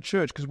 even as a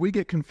church, because we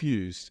get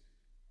confused.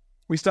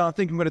 We start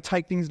thinking we're going to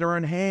take things in our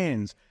own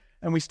hands,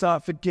 and we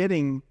start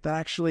forgetting that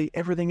actually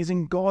everything is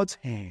in God's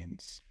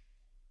hands.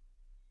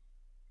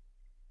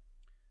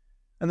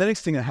 And the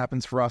next thing that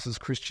happens for us as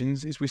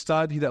Christians is we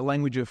start to hear that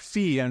language of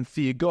fear and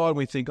fear God, and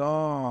we think,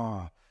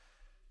 oh,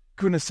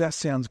 goodness, that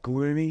sounds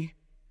gloomy.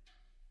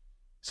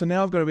 So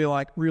now I've got to be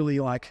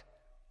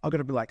I've got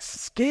to be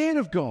scared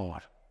of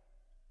God.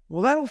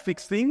 Well, that'll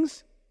fix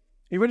things.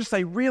 You've got to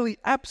say really,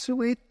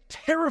 absolutely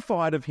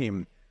terrified of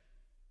him.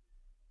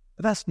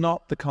 But that's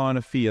not the kind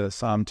of fear that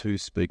Psalm 2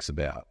 speaks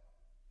about.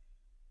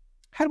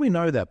 How do we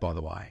know that, by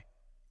the way?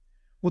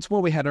 Well, it's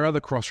what we had our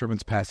other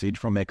cross-reference passage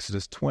from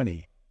Exodus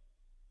 20.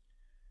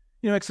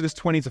 You know, Exodus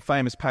 20 is a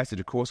famous passage,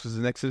 of course, because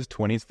in Exodus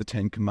 20 it's the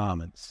Ten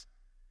Commandments.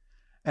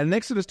 And in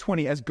Exodus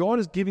 20, as God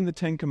is giving the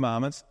Ten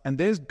Commandments, and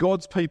there's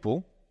God's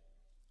people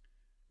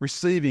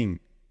receiving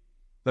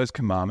those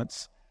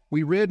commandments,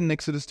 we read in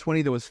Exodus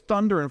 20 there was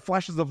thunder and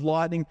flashes of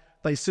lightning.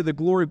 They see the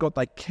glory of God.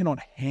 They cannot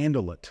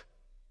handle it.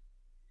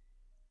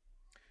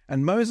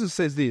 And Moses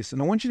says this,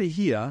 and I want you to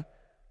hear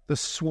the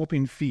swap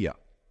in fear.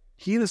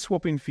 Hear the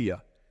swap in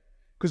fear.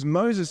 Because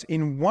Moses,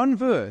 in one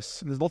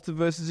verse, and there's lots of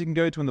verses you can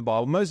go to in the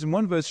Bible, Moses in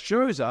one verse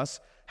shows us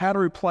how to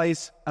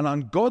replace an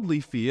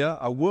ungodly fear,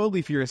 a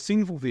worldly fear, a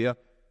sinful fear,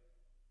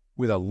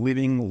 with a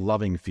living,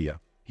 loving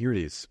fear. Here it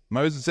is.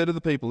 Moses said to the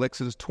people,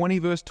 Exodus 20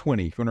 verse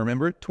 20, if you want to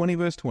remember it, 20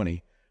 verse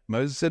 20.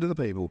 Moses said to the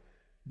people,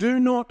 do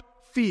not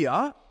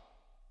fear,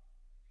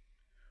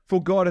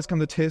 for God has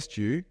come to test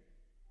you,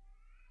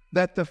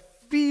 that the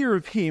fear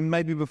of him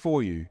may be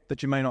before you,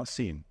 that you may not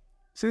sin.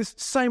 See, this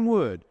same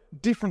word,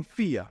 different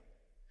fear.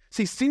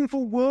 See,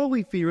 sinful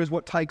worldly fear is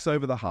what takes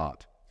over the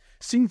heart.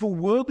 Sinful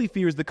worldly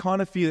fear is the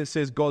kind of fear that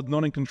says God's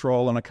not in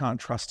control and I can't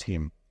trust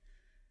him.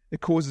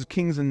 It causes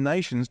kings and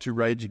nations to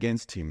rage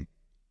against him.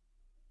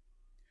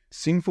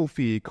 Sinful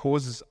fear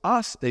causes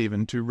us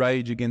even to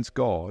rage against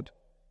God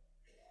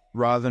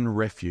rather than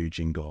refuge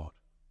in God.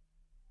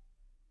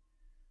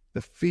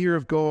 The fear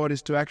of God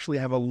is to actually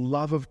have a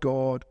love of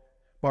God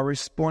by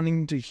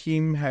responding to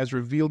him who has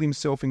revealed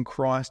himself in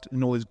Christ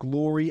in all his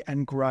glory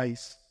and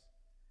grace.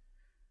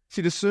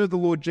 See, to serve the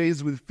Lord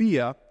Jesus with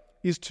fear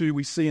is to,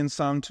 we see in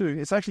Psalm 2,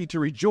 it's actually to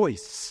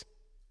rejoice.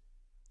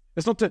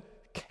 It's not to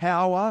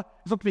cower,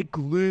 it's not to be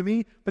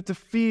gloomy, but to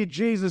fear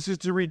Jesus is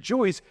to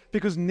rejoice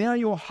because now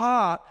your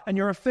heart and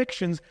your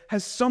affections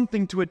has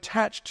something to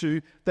attach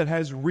to that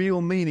has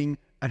real meaning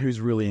and who's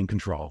really in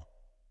control.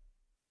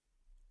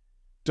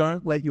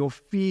 Don't let your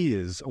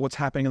fears of what's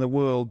happening in the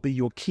world be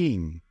your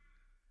king.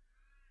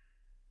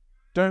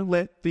 Don't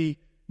let the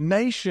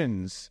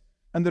nations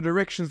and the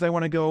directions they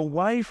want to go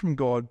away from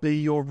God be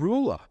your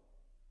ruler.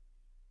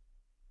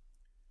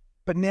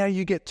 But now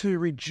you get to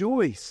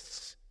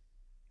rejoice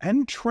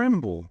and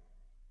tremble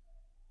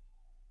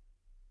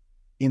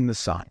in the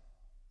Son,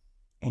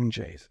 in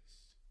Jesus.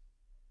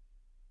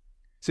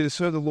 See, to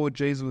serve the Lord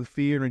Jesus with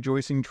fear and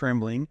rejoicing and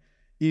trembling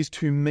is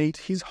to meet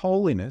his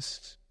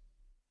holiness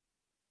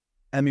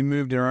and be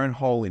moved in our own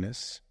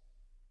holiness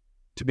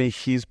to be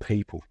his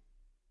people.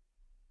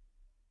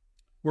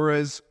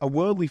 Whereas a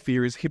worldly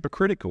fear is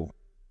hypocritical.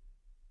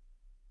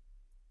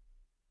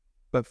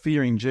 But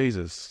fearing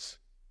Jesus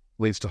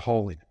leads to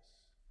holiness.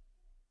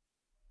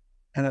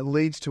 And it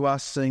leads to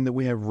us seeing that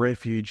we have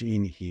refuge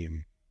in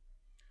him.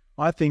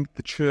 I think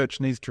the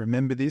church needs to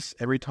remember this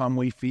every time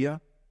we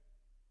fear.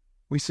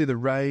 We see the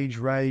rage,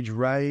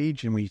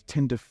 and we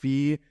tend to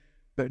fear.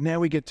 But now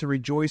we get to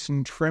rejoice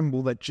and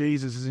tremble that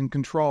Jesus is in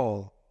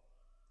control.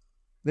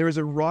 There is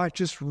a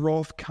righteous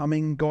wrath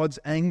coming, God's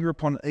anger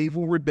upon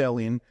evil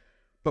rebellion.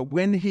 But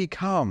when he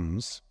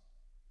comes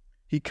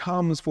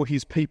for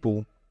his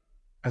people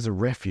as a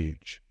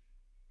refuge.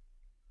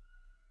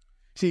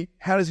 See,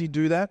 how does he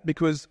do that?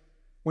 Because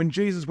when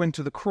Jesus went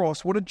to the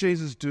cross, what did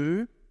Jesus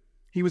do?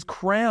 He was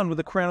crowned with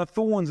a crown of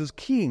thorns as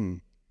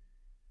king.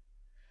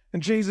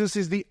 And Jesus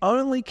is the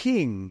only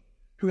king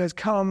who has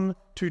come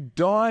to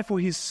die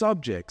for his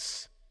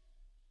subjects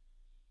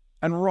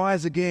and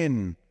rise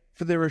again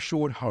for their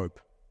assured hope.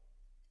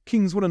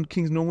 Kings, what do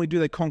kings normally do?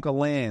 They conquer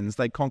lands,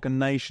 they conquer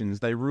nations,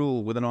 they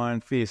rule with an iron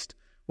fist.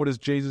 What does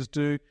Jesus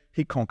do?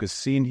 He conquers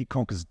sin, he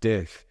conquers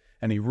death,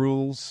 and he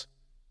rules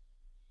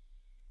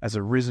as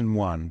a risen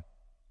one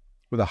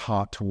with a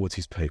heart towards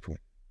his people.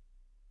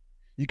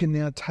 You can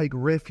now take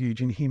refuge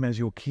in him as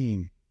your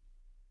king.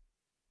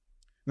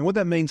 And what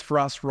that means for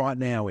us right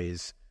now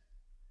is,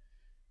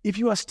 if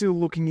you are still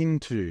looking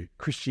into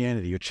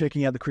Christianity or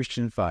checking out the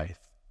Christian faith,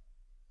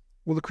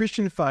 well, the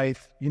Christian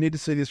faith, you need to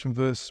see this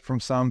from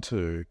Psalm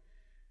 2.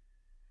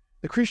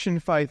 The Christian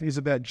faith is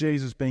about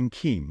Jesus being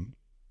king,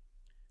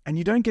 and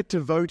you don't get to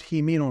vote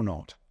him in or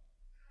not.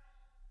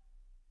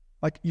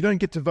 Like, you don't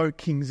get to vote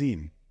kings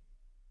in.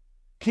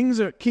 Kings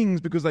are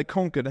kings because they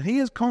conquered, and he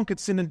has conquered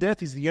sin and death.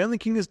 He's the only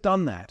king that's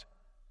done that.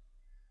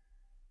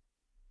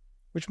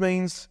 Which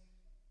means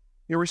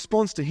your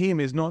response to him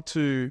is not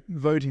to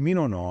vote him in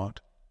or not.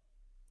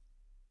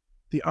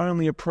 The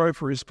only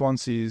appropriate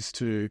response is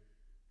to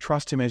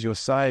trust him as your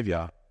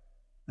Saviour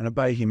and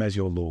obey him as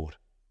your Lord.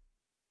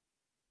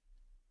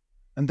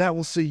 And that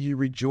will see you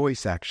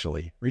rejoice,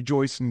 actually.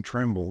 Rejoice and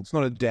tremble. It's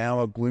not a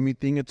dour, gloomy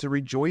thing. It's a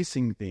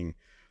rejoicing thing.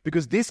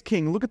 Because this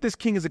king, look at this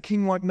king as a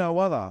king like no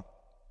other.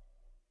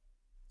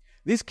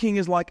 This king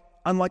is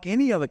unlike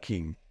any other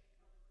king.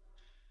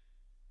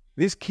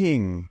 This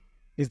king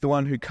is the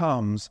one who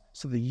comes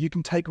so that you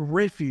can take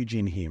refuge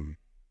in him.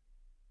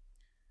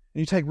 And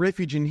you take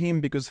refuge in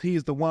him because he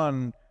is the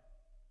one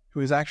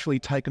who has actually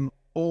taken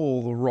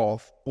all the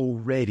wrath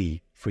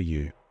already for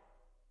you.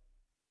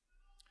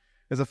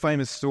 There's a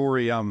famous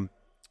story, I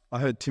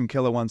heard Tim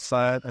Keller once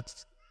say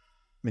it.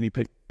 Many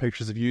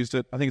preachers have used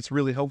it. I think it's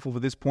really helpful for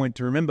this point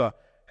to remember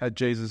how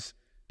Jesus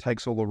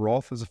takes all the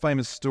wrath. There's a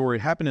famous story.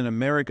 It happened in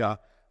America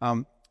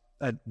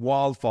at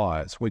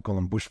wildfires. We call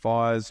them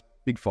bushfires,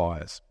 big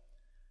fires.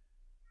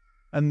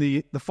 And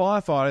the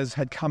firefighters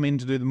had come in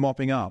to do the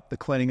mopping up, the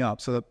cleaning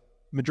up. So the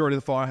majority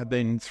of the fire had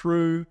been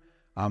through.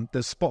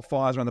 There's spot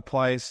fires around the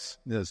place.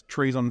 There's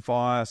trees on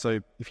fire. So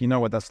if you know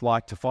what that's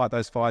like to fight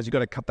those fires, you've got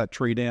to cut that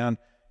tree down,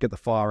 get the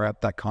fire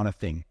out, that kind of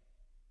thing.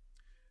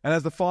 And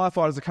as the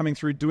firefighters are coming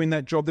through doing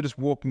that job, they're just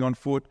walking on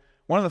foot.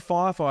 One of the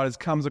firefighters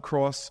comes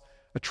across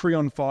a tree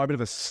on fire, a bit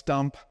of a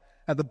stump.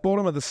 At the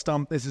bottom of the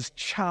stump, there's this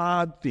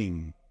charred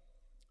thing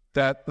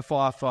that the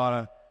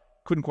firefighter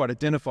couldn't quite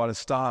identify to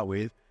start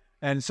with.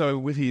 And so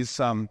with his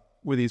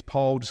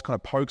pole, just kind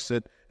of pokes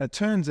it. And it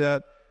turns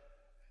out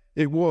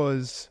it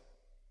was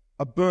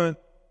a burnt,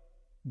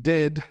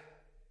 dead,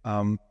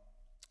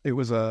 it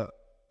was a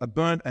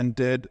burnt and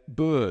dead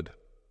bird.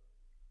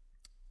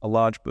 A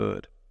large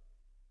bird.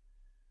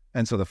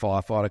 And so the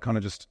firefighter kind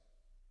of just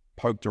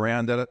poked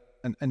around at it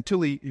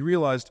until he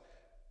realised,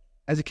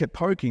 as he kept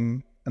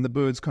poking and the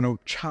bird's kind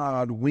of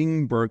charred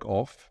wing broke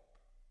off,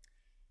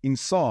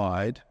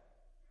 inside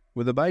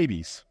were the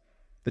babies,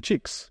 the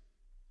chicks.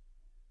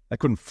 They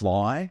couldn't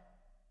fly.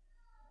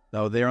 They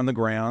were there on the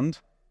ground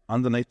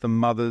underneath the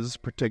mother's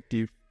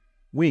protective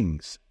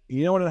wings.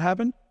 You know what had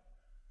happened?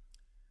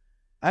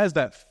 As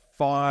that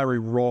fiery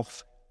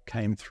wrath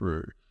came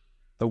through,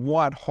 the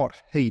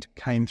white-hot heat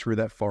came through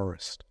that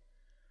forest.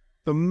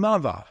 The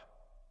mother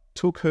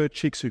took her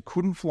chicks who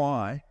couldn't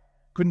fly,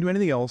 couldn't do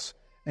anything else,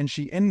 and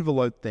she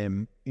enveloped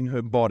them in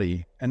her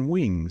body and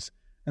wings,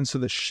 and so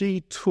that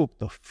she took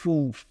the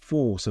full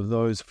force of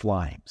those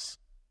flames.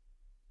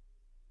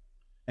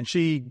 And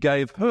she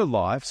gave her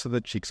life so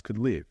that chicks could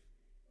live.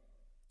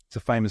 It's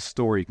a famous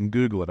story. You can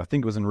Google it. I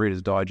think it was in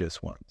Reader's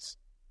Digest once.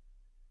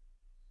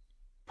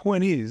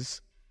 Point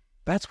is,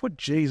 that's what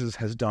Jesus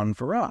has done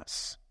for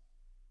us.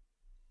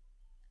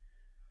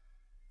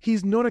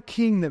 He's not a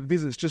king that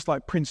visits just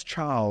like Prince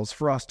Charles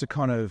for us to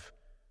kind of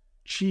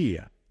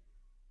cheer.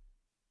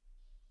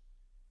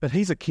 But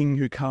he's a king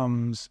who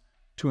comes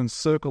to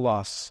encircle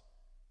us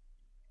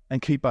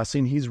and keep us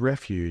in his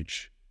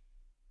refuge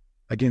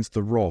against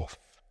the wrath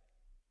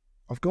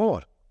of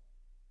God.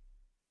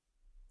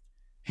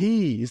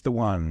 He is the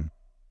one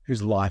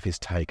whose life is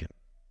taken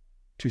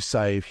to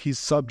save his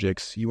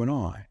subjects, you and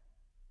I.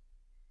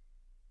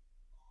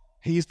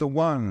 He is the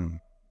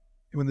one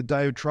who in the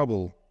day of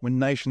trouble, when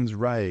nations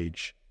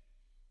rage,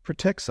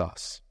 protects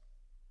us.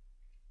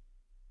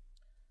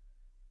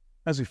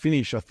 As we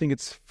finish, I think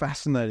it's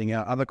fascinating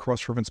our other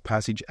cross-reference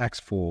passage, Acts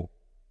 4.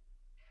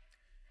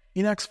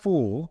 In Acts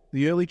 4,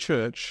 the early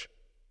church,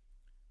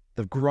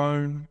 they've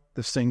grown,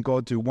 they've seen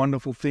God do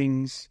wonderful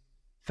things,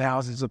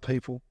 thousands of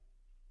people.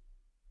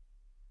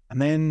 And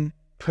then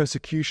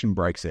persecution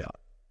breaks out.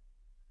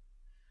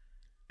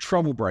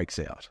 Trouble breaks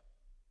out.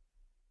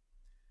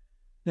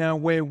 Now,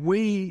 where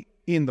we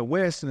in the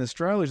West and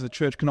Australia as the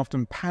church can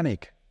often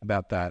panic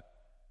about that,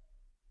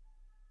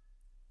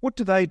 what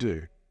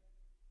do?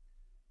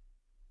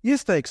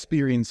 Yes, they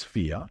experience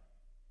fear,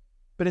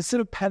 but instead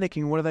of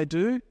panicking, what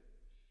do?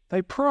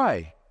 They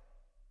pray.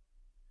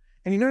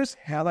 And you notice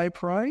how they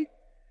pray?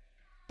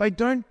 They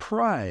don't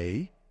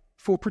pray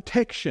for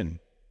protection.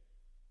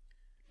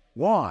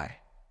 Why?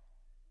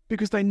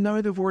 Because they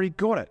know they've already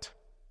got it.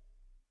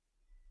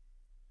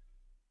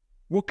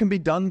 What can be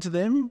done to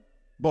them,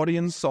 body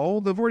and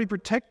soul? They've already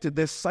protected.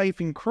 They're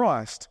safe in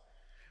Christ.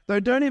 They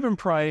don't even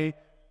pray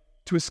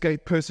to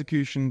escape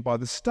persecution by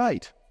the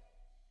state.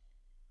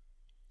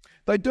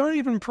 They don't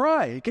even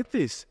pray, get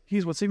this,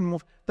 here's what's even more,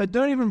 they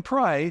don't even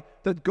pray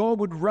that God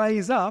would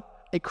raise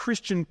up a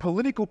Christian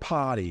political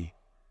party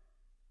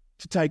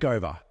to take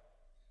over.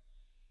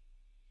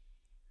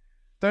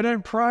 They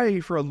don't pray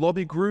for a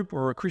lobby group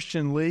or a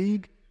Christian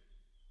league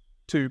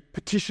to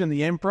petition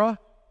the emperor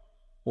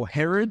or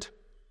Herod.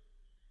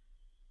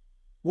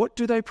 What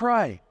do they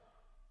pray?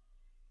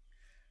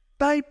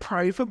 They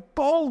pray for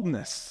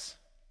boldness.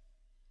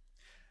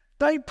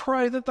 They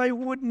pray that they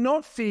would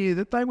not fear,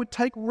 that they would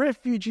take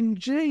refuge in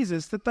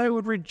Jesus, that they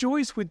would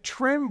rejoice with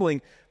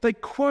trembling. They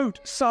quote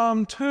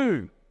Psalm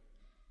 2.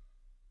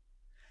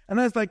 And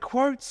as they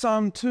quote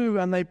Psalm 2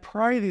 and they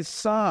pray this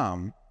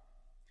psalm,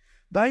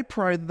 they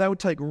pray that they would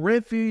take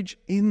refuge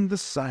in the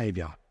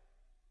Saviour.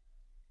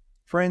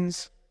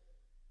 Friends,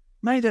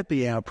 may that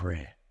be our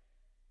prayer.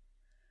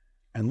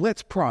 And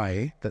let's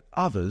pray that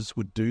others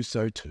would do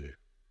so too.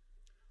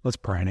 Let's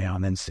pray now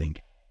and then sing.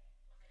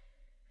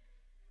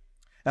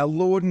 our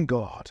Lord and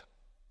God,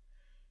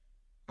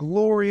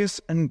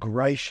 glorious and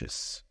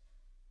gracious,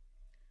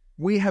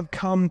 we have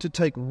come to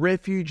take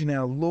refuge in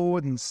our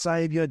Lord and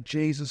Saviour,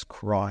 Jesus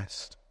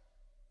Christ.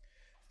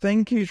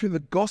 Thank you through the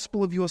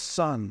gospel of your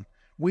Son.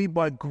 We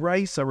by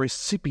grace are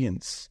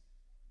recipients,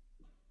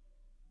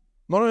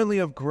 not only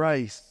of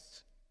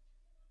grace,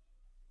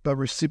 but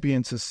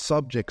recipients as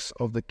subjects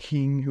of the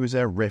King who is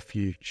our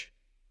refuge.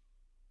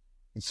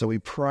 And so we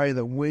pray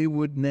that we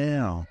would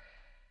now,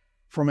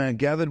 from our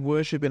gathered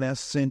worship and our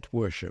sent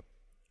worship,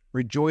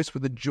 rejoice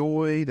with a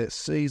joy that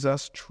sees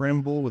us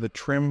tremble with a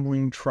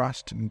trembling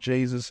trust in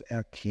Jesus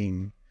our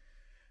King.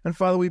 And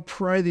Father, we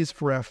pray this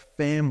for our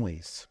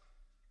families.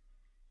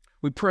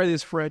 We pray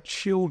this for our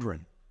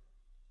children,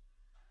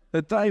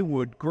 that they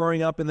would,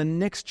 growing up in the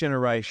next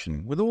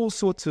generation with all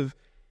sorts of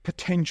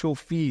potential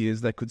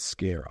fears that could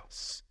scare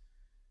us,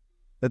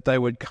 that they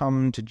would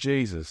come to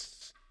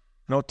Jesus,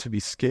 not to be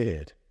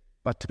scared,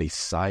 but to be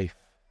safe,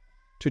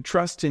 to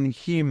trust in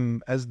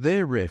him as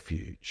their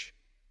refuge.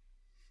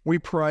 We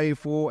pray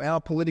for our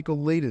political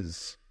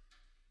leaders.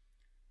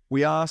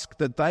 We ask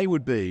that they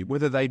would be,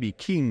 whether they be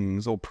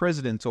kings or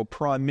presidents or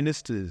prime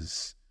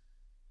ministers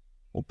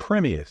or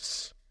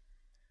premiers,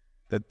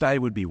 that they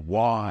would be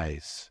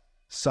wise,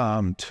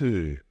 Psalm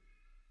 2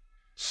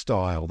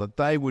 style, that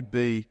they would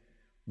be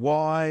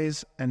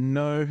wise and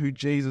know who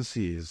Jesus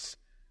is,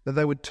 that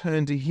they would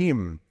turn to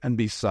him and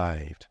be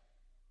saved.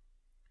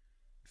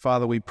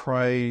 Father, we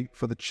pray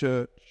for the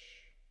church,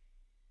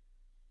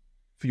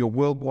 for your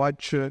worldwide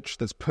church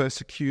that's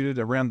persecuted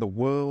around the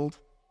world,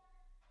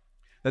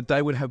 that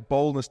they would have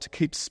boldness to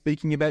keep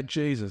speaking about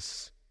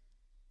Jesus,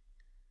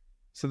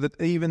 so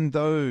that even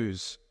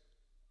those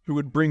who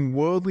would bring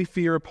worldly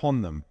fear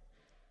upon them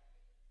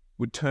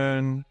would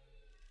turn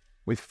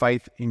with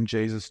faith in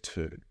Jesus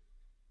too.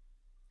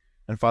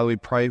 And Father, we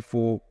pray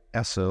for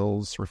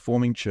ourselves,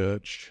 Reforming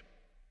Church,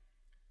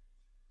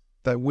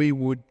 that we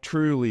would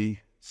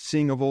truly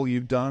sing of all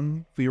you've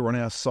done, for you're on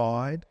our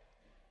side,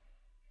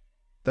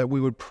 that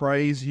we would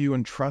praise you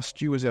and trust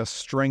you as our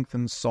strength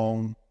and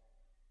song,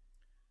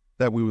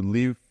 that we would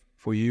live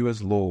for you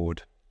as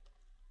Lord.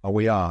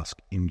 We ask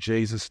in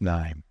Jesus'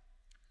 name.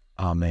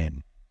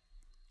 Amen.